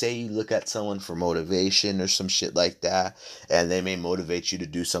 like, say you look at someone for motivation or some shit like that, and they may motivate you to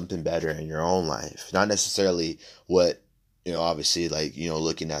do something better in your own life. Not necessarily what, obviously, like,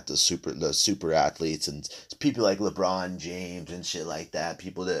 looking at the super athletes and people like LeBron James and shit like that.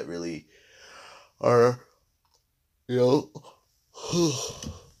 People that really are, they're all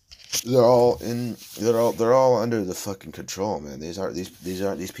under the fucking control, man. These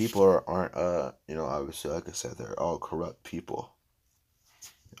people aren't obviously, like I said, they're all corrupt people.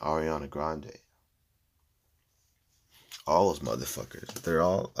 Ariana Grande, all those motherfuckers, they're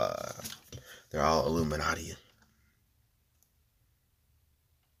all Illuminati.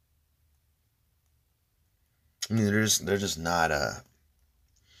 I mean, they're just not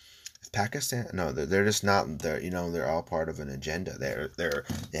Pakistan. No, they're just not. They're all part of an agenda. They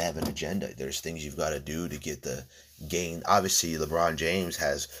have an agenda. There's things you've got to do to get the gain. Obviously, LeBron James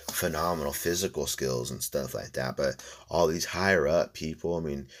has phenomenal physical skills and stuff like that. But all these higher up people, I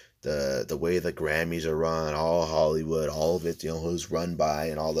mean, the way the Grammys are run, all Hollywood, all of it, who's run by,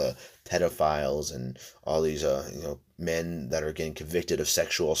 and all the pedophiles and all these men that are getting convicted of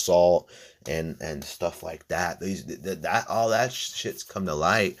sexual assault and stuff like that. That all that shit's come to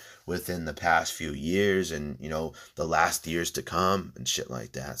light within the past few years, and the last years to come and shit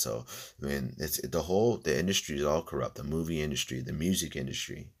like that. So I mean, it's the industry is all corrupt. The movie industry, the music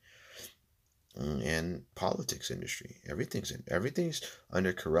industry, and politics industry. Everything's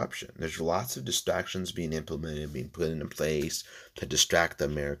under corruption. There's lots of distractions being implemented, being put into place to distract the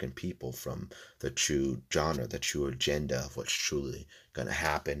American people from the true genre, the true agenda of what's truly going to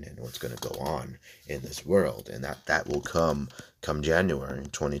happen and what's going to go on in this world. And that will come January in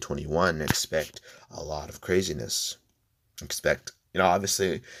 2021. Expect a lot of craziness. Expect,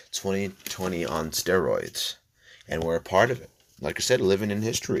 obviously 2020 on steroids, and we're a part of it. Like I said, living in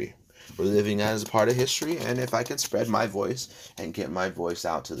history. We're living as a part of history, and if I can spread my voice and get my voice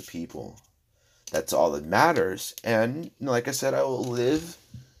out to the people, that's all that matters. And like I said, I will live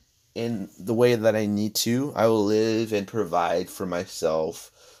in the way that I need to. I will live and provide for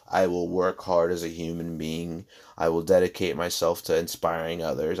myself. I will work hard as a human being. I will dedicate myself to inspiring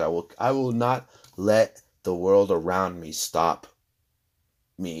others. I will not let the world around me stop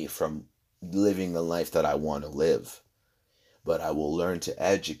me from living the life that I want to live. But I will learn to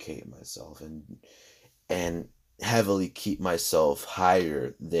educate myself and heavily keep myself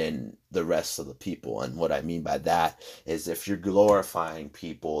higher than the rest of the people. And what I mean by that is, if you're glorifying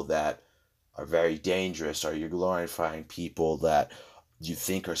people that are very dangerous, or you're glorifying people that you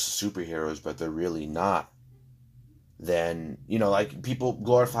think are superheroes but they're really not, then, like people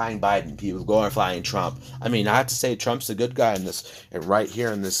glorifying Biden, people glorifying Trump. I mean, I have to say Trump's a good guy in this, and right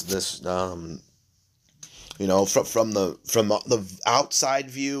here in this from the outside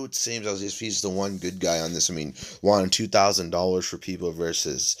view, it seems as if he's the one good guy on this. I mean, wanting $2,000 for people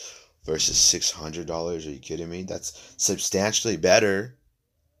versus $600. Are you kidding me? That's substantially better.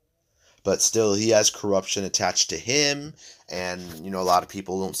 But still, he has corruption attached to him, and a lot of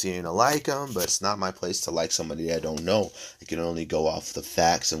people don't seem to like him. But it's not my place to like somebody I don't know. I can only go off the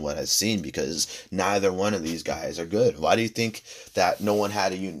facts and what I've seen, because neither one of these guys are good. Why do you think that no one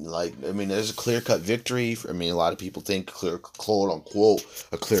had there's a clear-cut victory. A lot of people think quote-unquote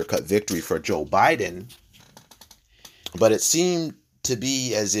a clear-cut victory for Joe Biden, but it seemed to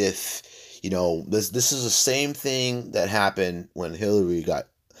be as if this is the same thing that happened when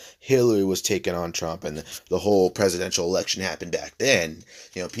Hillary was taking on Trump, and the whole presidential election happened back then.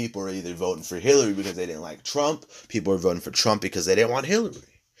 People were either voting for Hillary because they didn't like Trump. People were voting for Trump because they didn't want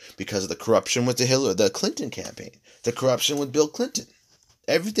Hillary, because of the corruption with the Clinton campaign, the corruption with Bill Clinton,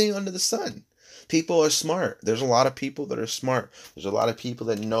 everything under the sun. People are smart. There's a lot of people that are smart. There's a lot of people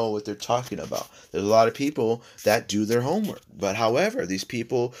that know what they're talking about. There's a lot of people that do their homework. But however, these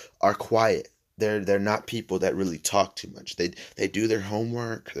people are quiet. They're not people that really talk too much. They do their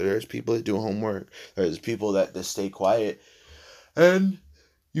homework. There's people that do homework. There's people that stay quiet. And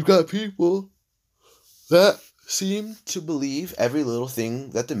you've got people that seem to believe every little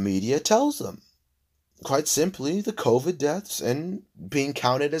thing that the media tells them. Quite simply, the COVID deaths and being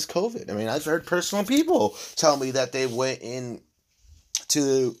counted as COVID. I've heard personal people tell me that they went in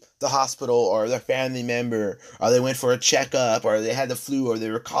to the hospital, or their family member, or they went for a checkup, or they had the flu, or they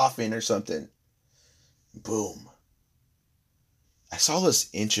were coughing or something. Boom. I saw this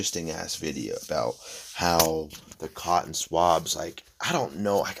interesting ass video about how the cotton swabs, I don't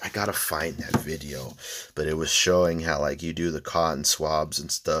know, I gotta find that video, but it was showing how you do the cotton swabs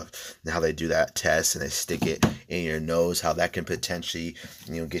and stuff, and how they do that test and they stick it in your nose, how that can potentially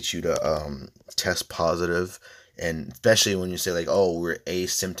get you to test positive. And especially when you say we're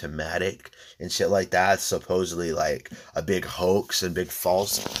asymptomatic and shit like that, it's supposedly a big hoax and big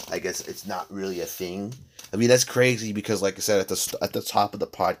false. I guess it's not really a thing. That's crazy, because like I said at the top of the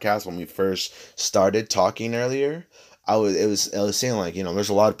podcast when we first started talking earlier, I was saying there's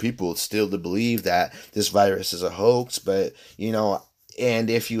a lot of people still to believe that this virus is a hoax, but and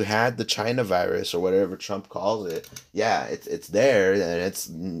if you had the China virus, or whatever Trump calls it, yeah, it's there, and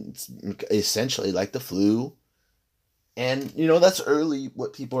it's essentially like the flu. And, that's early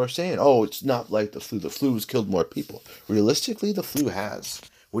what people are saying. Oh, it's not like the flu. The flu has killed more people. Realistically, the flu has.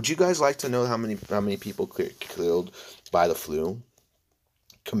 Would you guys like to know how many people killed by the flu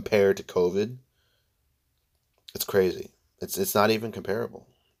compared to COVID? It's crazy. It's not even comparable.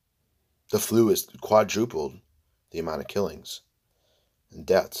 The flu has quadrupled the amount of killings and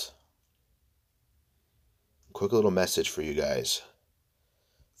deaths. Quick little message for you guys.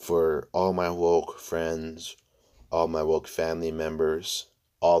 For all my woke friends, all my woke family members,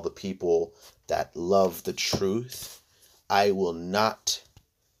 all the people that love the truth, I will not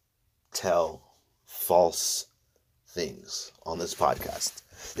tell false things on this podcast.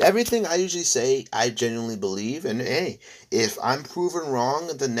 Everything I usually say, I genuinely believe. And hey, if I'm proven wrong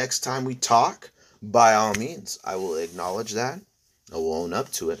the next time we talk, by all means, I will acknowledge that. I will own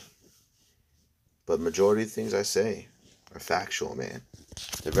up to it. But majority of the things I say are factual, man.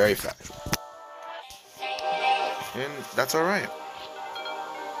 They're very factual. And that's all right.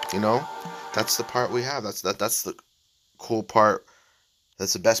 You know, that's the part we have. That's the cool part.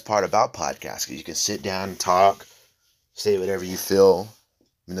 That's the best part about podcasts. You can sit down and talk, say whatever you feel. I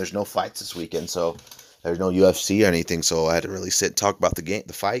mean, there's no fights this weekend, so there's no UFC or anything, so I had to really sit and talk about the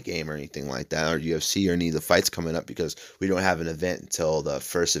fight game or anything like that, or UFC or any of the fights coming up, because we don't have an event until the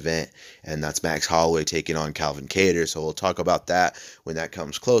first event, and that's Max Holloway taking on Calvin Kattar, so we'll talk about that when that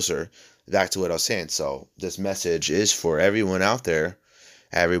comes closer. Back to what I was saying, so this message is for everyone out there,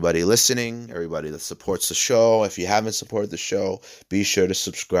 everybody listening, everybody that supports the show. If you haven't supported the show, be sure to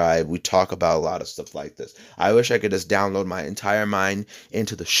subscribe. We talk about a lot of stuff like this. I wish I could just download my entire mind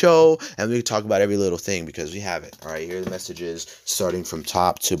into the show and we could talk about every little thing, because we have it. All right, here are the messages starting from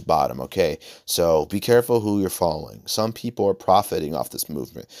top to bottom, okay? So be careful who you're following. Some people are profiting off this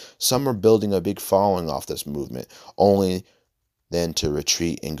movement. Some are building a big following off this movement, only then to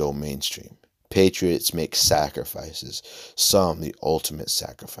retreat and go mainstream. Patriots make sacrifices, some the ultimate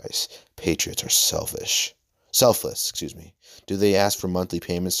sacrifice. Patriots are selfless. Do they ask for monthly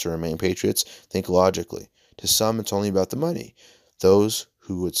payments to remain patriots? Think logically. To some, it's only about the money. Those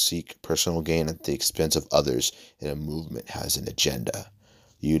who would seek personal gain at the expense of others in a movement has an agenda.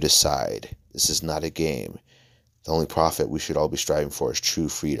 You decide. This is not a game. The only profit we should all be striving for is true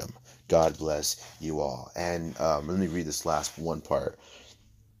freedom. God bless you all. And let me read this last one part.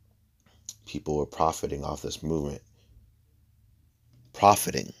 People were profiting off this movement.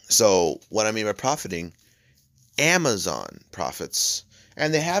 Profiting. So what I mean by profiting, Amazon profits.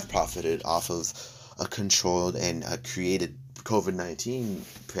 And they have profited off of a controlled and a created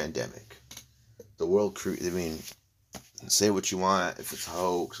COVID-19 pandemic. The world, say what you want, if it's a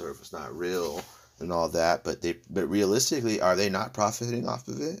hoax or if it's not real and all that, but realistically, are they not profiting off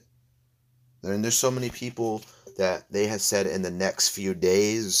of it? And there's so many people that they have said in the next few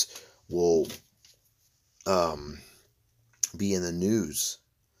days will be in the news.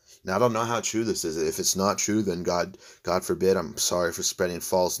 Now, I don't know how true this is. If it's not true, then God forbid, I'm sorry for spreading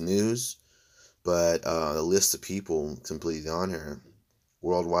false news. But the list of people completely on here,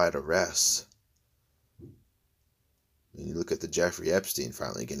 worldwide arrests. And you look at the Jeffrey Epstein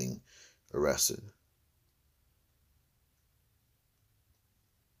finally getting arrested.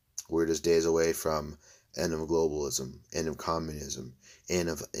 We're just days away from end of globalism, end of communism, end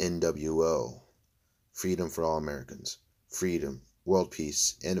of NWO, freedom for all Americans, freedom, world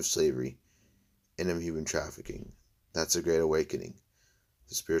peace, end of slavery, end of human trafficking. That's a great awakening.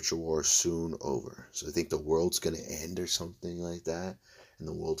 The spiritual war is soon over. So I think the world's going to end or something like that, and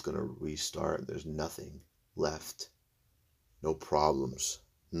the world's going to restart. There's nothing left. No problems.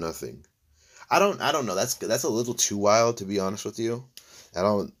 Nothing. I don't know. That's a little too wild, to be honest with you. I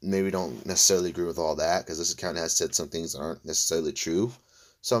don't necessarily agree with all that, because this account has said some things that aren't necessarily true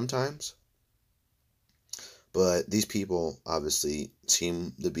sometimes. But these people obviously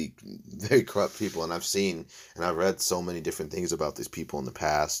seem to be very corrupt people, and I've read so many different things about these people in the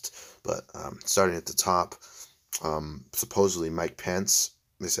past. But starting at the top, supposedly Mike Pence,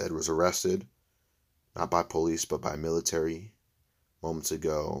 they said, was arrested, not by police but by military moments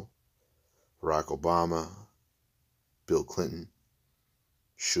ago. Barack Obama, Bill Clinton,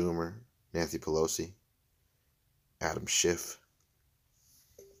 Schumer, Nancy Pelosi, Adam Schiff.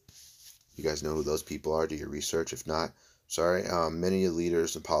 You guys know who those people are? Do your research. If not, sorry. Many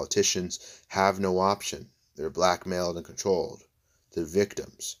leaders and politicians have no option. They're blackmailed and controlled. They're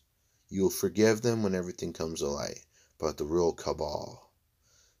victims. You will forgive them when everything comes to light. But the real cabal,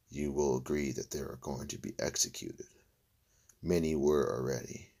 you will agree that they are going to be executed. Many were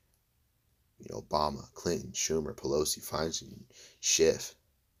already. Obama, Clinton, Schumer, Pelosi, Feinstein, Schiff.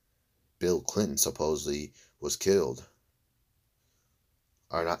 Bill Clinton supposedly was killed.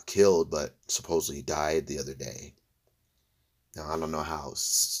 Or not killed, but supposedly died the other day. Now, I don't know how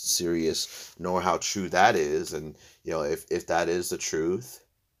serious nor how true that is. And, if that is the truth,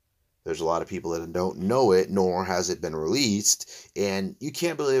 there's a lot of people that don't know it, nor has it been released. And you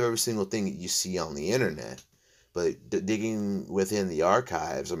can't believe every single thing that you see on the internet. But digging within the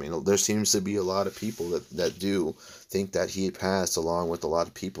archives, there seems to be a lot of people that do think that he had passed, along with a lot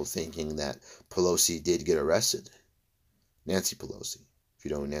of people thinking that Pelosi did get arrested. Nancy Pelosi, if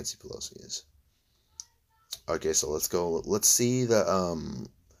you know who Nancy Pelosi is. Okay, so let's go. Let's see the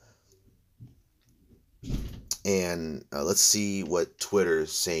And let's see what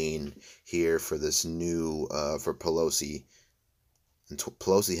Twitter's saying here for this new, for Pelosi. And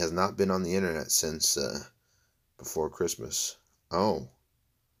Pelosi has not been on the internet since before Christmas. Oh.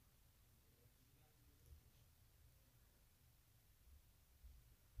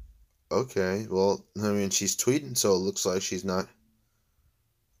 Okay, well, I mean, she's tweeting, so it looks like she's not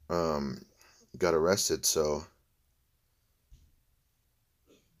got arrested, so.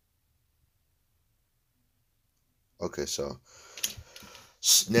 Okay, so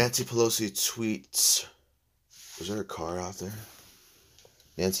Nancy Pelosi tweets. Was there a car out there?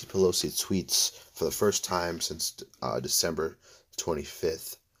 Nancy Pelosi tweets for the first time since December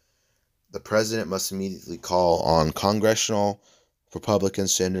 25th. The president must immediately call on congressional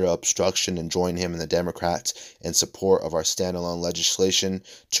Republicans to enter obstruction and join him and the Democrats in support of our standalone legislation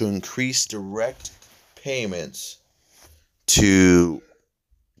to increase direct payments to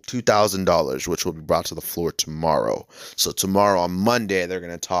 $2,000, which will be brought to the floor tomorrow. So tomorrow on Monday, they're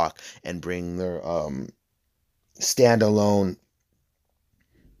going to talk and bring their standalone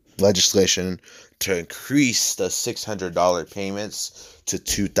legislation to increase the $600 payments to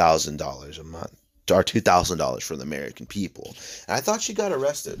 $2,000 a month, or $2,000 for the American people. And I thought she got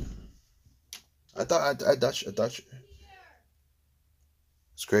arrested. I thought she,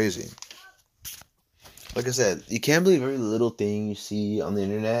 it's crazy. Like I said, you can't believe every little thing you see on the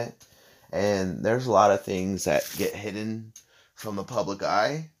internet, and there's a lot of things that get hidden from the public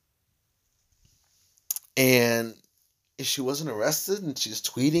eye. And if she wasn't arrested and she's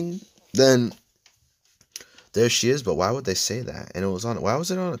tweeting, then there she is. But why would they say that? And why was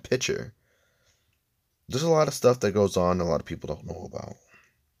it on a picture? There's a lot of stuff that goes on a lot of people don't know about.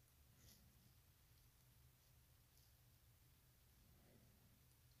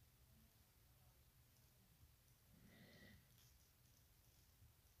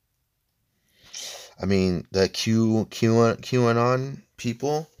 I mean, the QAnon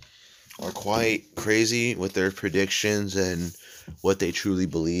people are quite crazy with their predictions and what they truly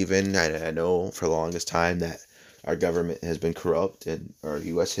believe in. I know for the longest time that our government has been corrupt and our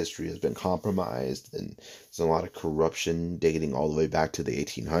U.S. history has been compromised, and there's a lot of corruption dating all the way back to the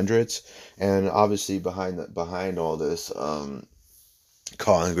 1800s. And obviously behind all this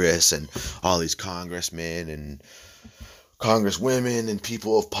Congress and all these congressmen and congresswomen and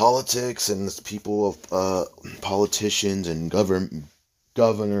people of politics and people of politicians and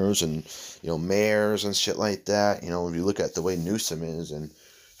governors and mayors and shit like that. If you look at the way Newsom is and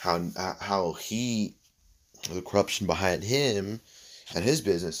how he, the corruption behind him and his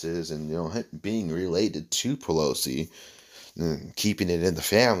businesses, and him being related to Pelosi and keeping it in the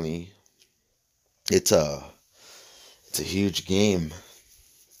family, it's a huge game.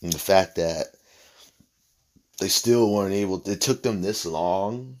 And the fact that they still weren't able, it took them this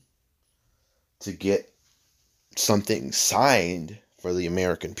long to get something signed for the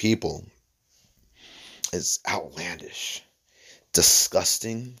American people is outlandish,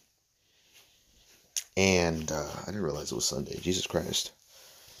 disgusting, and I didn't realize it was Sunday. Jesus Christ.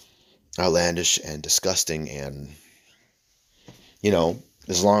 Outlandish and disgusting, and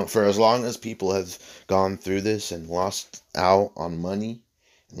as long as people have gone through this and lost out on money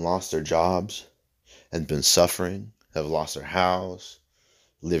and lost their jobs and been suffering, have lost their house,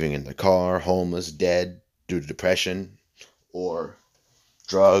 living in their car, homeless, dead due to depression or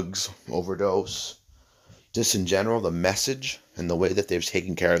drugs, overdose. Just in general, the message and the way that they've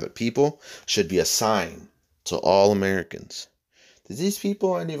taken care of the people should be a sign to all Americans that these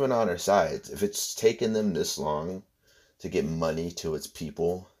people aren't even on our side. If it's taken them this long to get money to its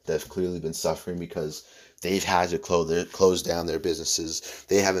people that have clearly been suffering because they've had to close down their businesses,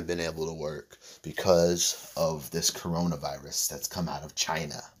 they haven't been able to work because of this coronavirus that's come out of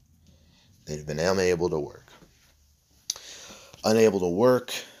China. They've been unable to work. Unable to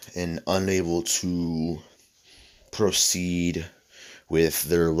work and unable to proceed with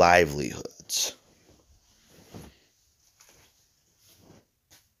their livelihoods.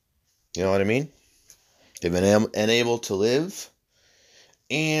 You know what I mean? They've been unable to live.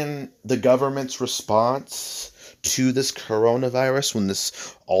 And the government's response to this coronavirus, when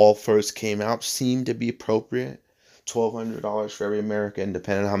this all first came out, seemed to be appropriate. $1,200 for every American.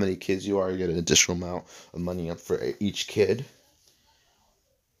 Depending on how many kids you are, you get an additional amount of money up for each kid.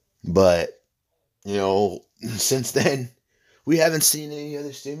 But, since then, we haven't seen any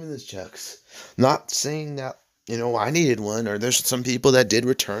other stimulus checks. Not saying that, I needed one, or there's some people that did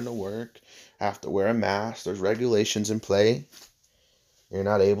return to work, have to wear a mask. There's regulations in play. You're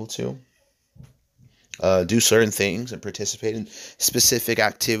not able to do certain things and participate in specific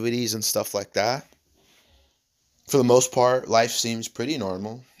activities and stuff like that. for the most part, life seems pretty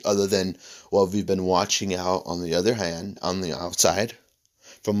normal, other than what we've been watching out on the other hand, on the outside,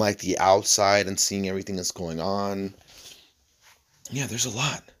 from like the outside and seeing everything that's going on. Yeah, there's a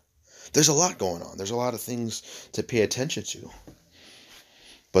lot. There's a lot going on. There's a lot of things to pay attention to.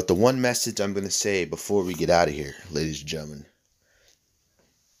 But the one message I'm going to say before we get out of here, ladies and gentlemen,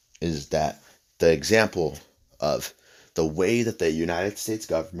 is that the example of the way that the United States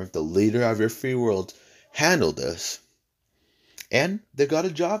government, the leader of your free world, handled this, and they got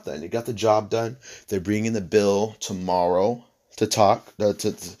a job done. They got the job done. They're bringing the bill tomorrow to talk,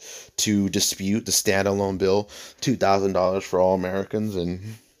 to dispute the standalone bill, $2,000 for all Americans, and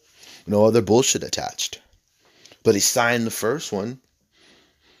no other bullshit attached. But he signed the first one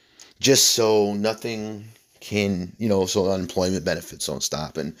just so nothing can, so unemployment benefits don't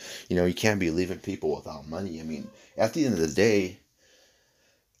stop. And, you can't be leaving people without money. I mean, at the end of the day,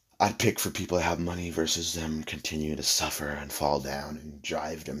 I'd pick for people to have money versus them continue to suffer and fall down and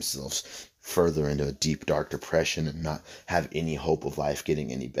drive themselves further into a deep, dark depression and not have any hope of life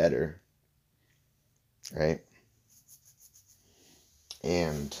getting any better. Right?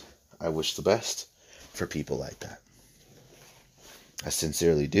 And I wish the best for people like that. I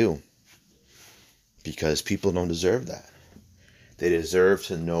sincerely do. Because people don't deserve that. They deserve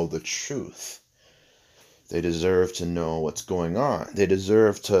to know the truth. They deserve to know what's going on. They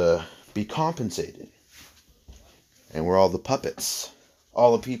deserve to be compensated. And we're all the puppets.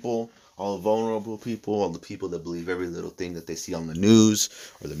 All the people, all the vulnerable people, all the people that believe every little thing that they see on the news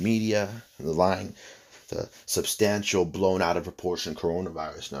or the media, the lying, the substantial blown out of proportion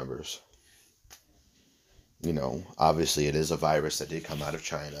coronavirus numbers. Obviously it is a virus that did come out of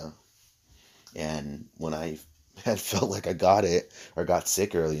China. And when I had felt like I got it or got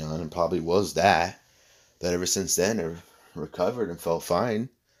sick early on, and probably was that, but ever since then I recovered and felt fine.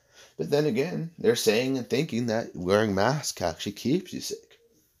 But then again, they're saying and thinking that wearing masks actually keeps you sick.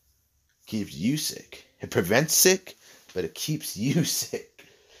 Keeps you sick. It prevents sick, but it keeps you sick.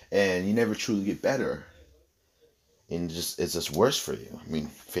 And you never truly get better. And it's just worse for you. I mean,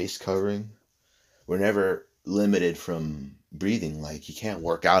 face covering. We're never limited from breathing. Like, you can't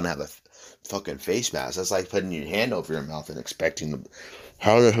work out and have a fucking face mask. That's like putting your hand over your mouth and expecting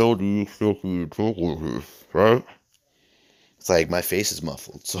how the hell do you feel when you talk like this, right? It's like my face is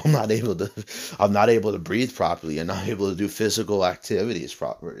muffled, so I'm not able to breathe properly and not able to do physical activities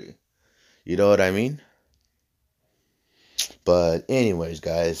properly. You know what I mean? But anyways,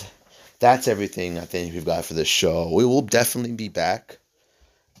 guys, that's everything I think we've got for this show. We will definitely be back.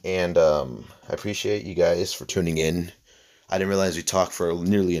 And I appreciate you guys for tuning in. I didn't realize we talked for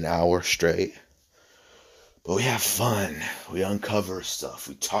nearly an hour straight. But we have fun. We uncover stuff.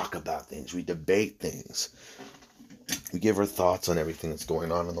 We talk about things. We debate things. We give our thoughts on everything that's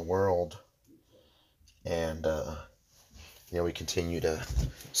going on in the world. And, we continue to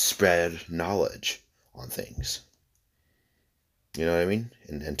spread knowledge on things. You know what I mean?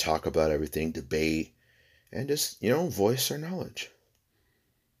 And talk about everything, debate, and just, voice our knowledge.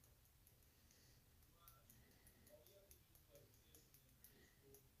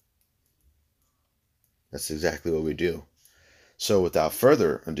 That's exactly what we do. So without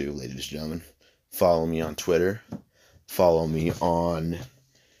further ado, ladies and gentlemen, follow me on Twitter. Follow me on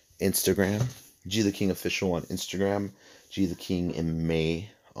Instagram. G The King Official on Instagram. G The King in May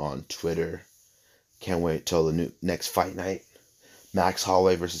on Twitter. Can't wait till the next fight night. Max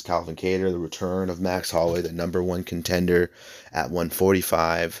Holloway versus Calvin Kattar. The return of Max Holloway, the number one contender at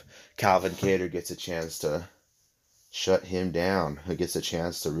 145. Calvin Kattar gets a chance to shut him down. He gets a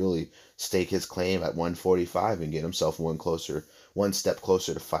chance to really stake his claim at 145 and get himself one step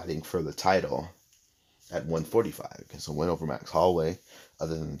closer to fighting for the title at 145. Because a win over Max Holloway,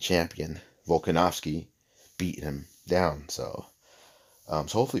 other than the champion, Volkanovski, beat him down. So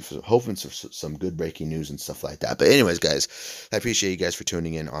hopefully for some good breaking news and stuff like that. But anyways, guys, I appreciate you guys for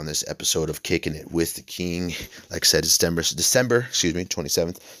tuning in on this episode of Kicking It with the King. Like I said, December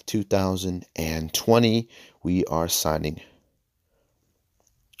 27th, 2020. We are signing.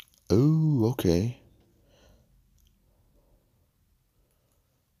 Oh, okay.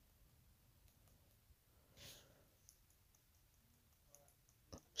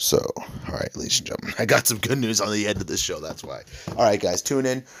 So, all right, ladies and gentlemen, I got some good news on the end of this show. That's why. All right, guys, tune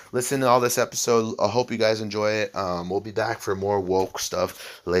in. Listen to all this episode. I hope you guys enjoy it. We'll be back for more woke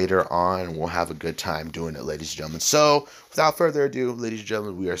stuff later on. We'll have a good time doing it, ladies and gentlemen. So, without further ado, ladies and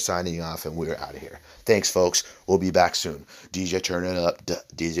gentlemen, we are signing off and we're out of here. Thanks, folks. We'll be back soon. DJ, turn it up.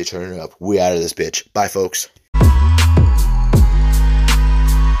 DJ, turn it up. We out of this bitch. Bye, folks.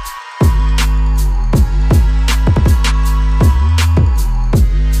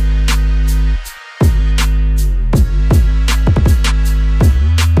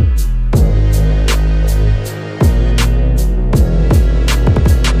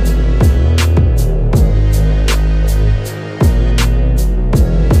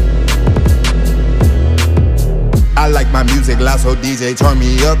 my music loud, so DJ turn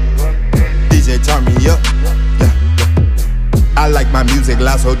me up. DJ turn me up. Yeah. I like my music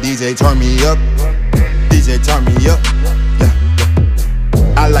loud, so DJ turn me up. DJ turn me up.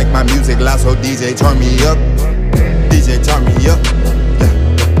 Yeah. I like my music loud, so DJ turn me up. DJ turn me up.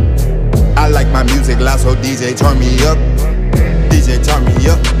 Yeah. I like my music loud, so DJ turn me up. DJ turn me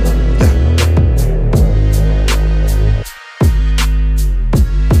up. Yeah.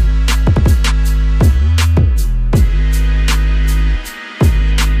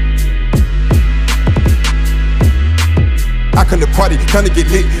 I come to party, come to get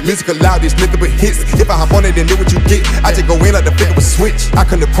lit. Music loud, it's nothing but hits. If I hop on it, then know what you get. I just go in like the flick of a switch. I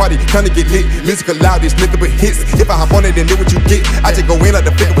come to party, come to get lit. Music loud, it's nothing but hits. If I hop on it, then know what you get. I just go in like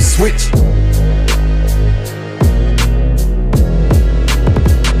the flick of a switch.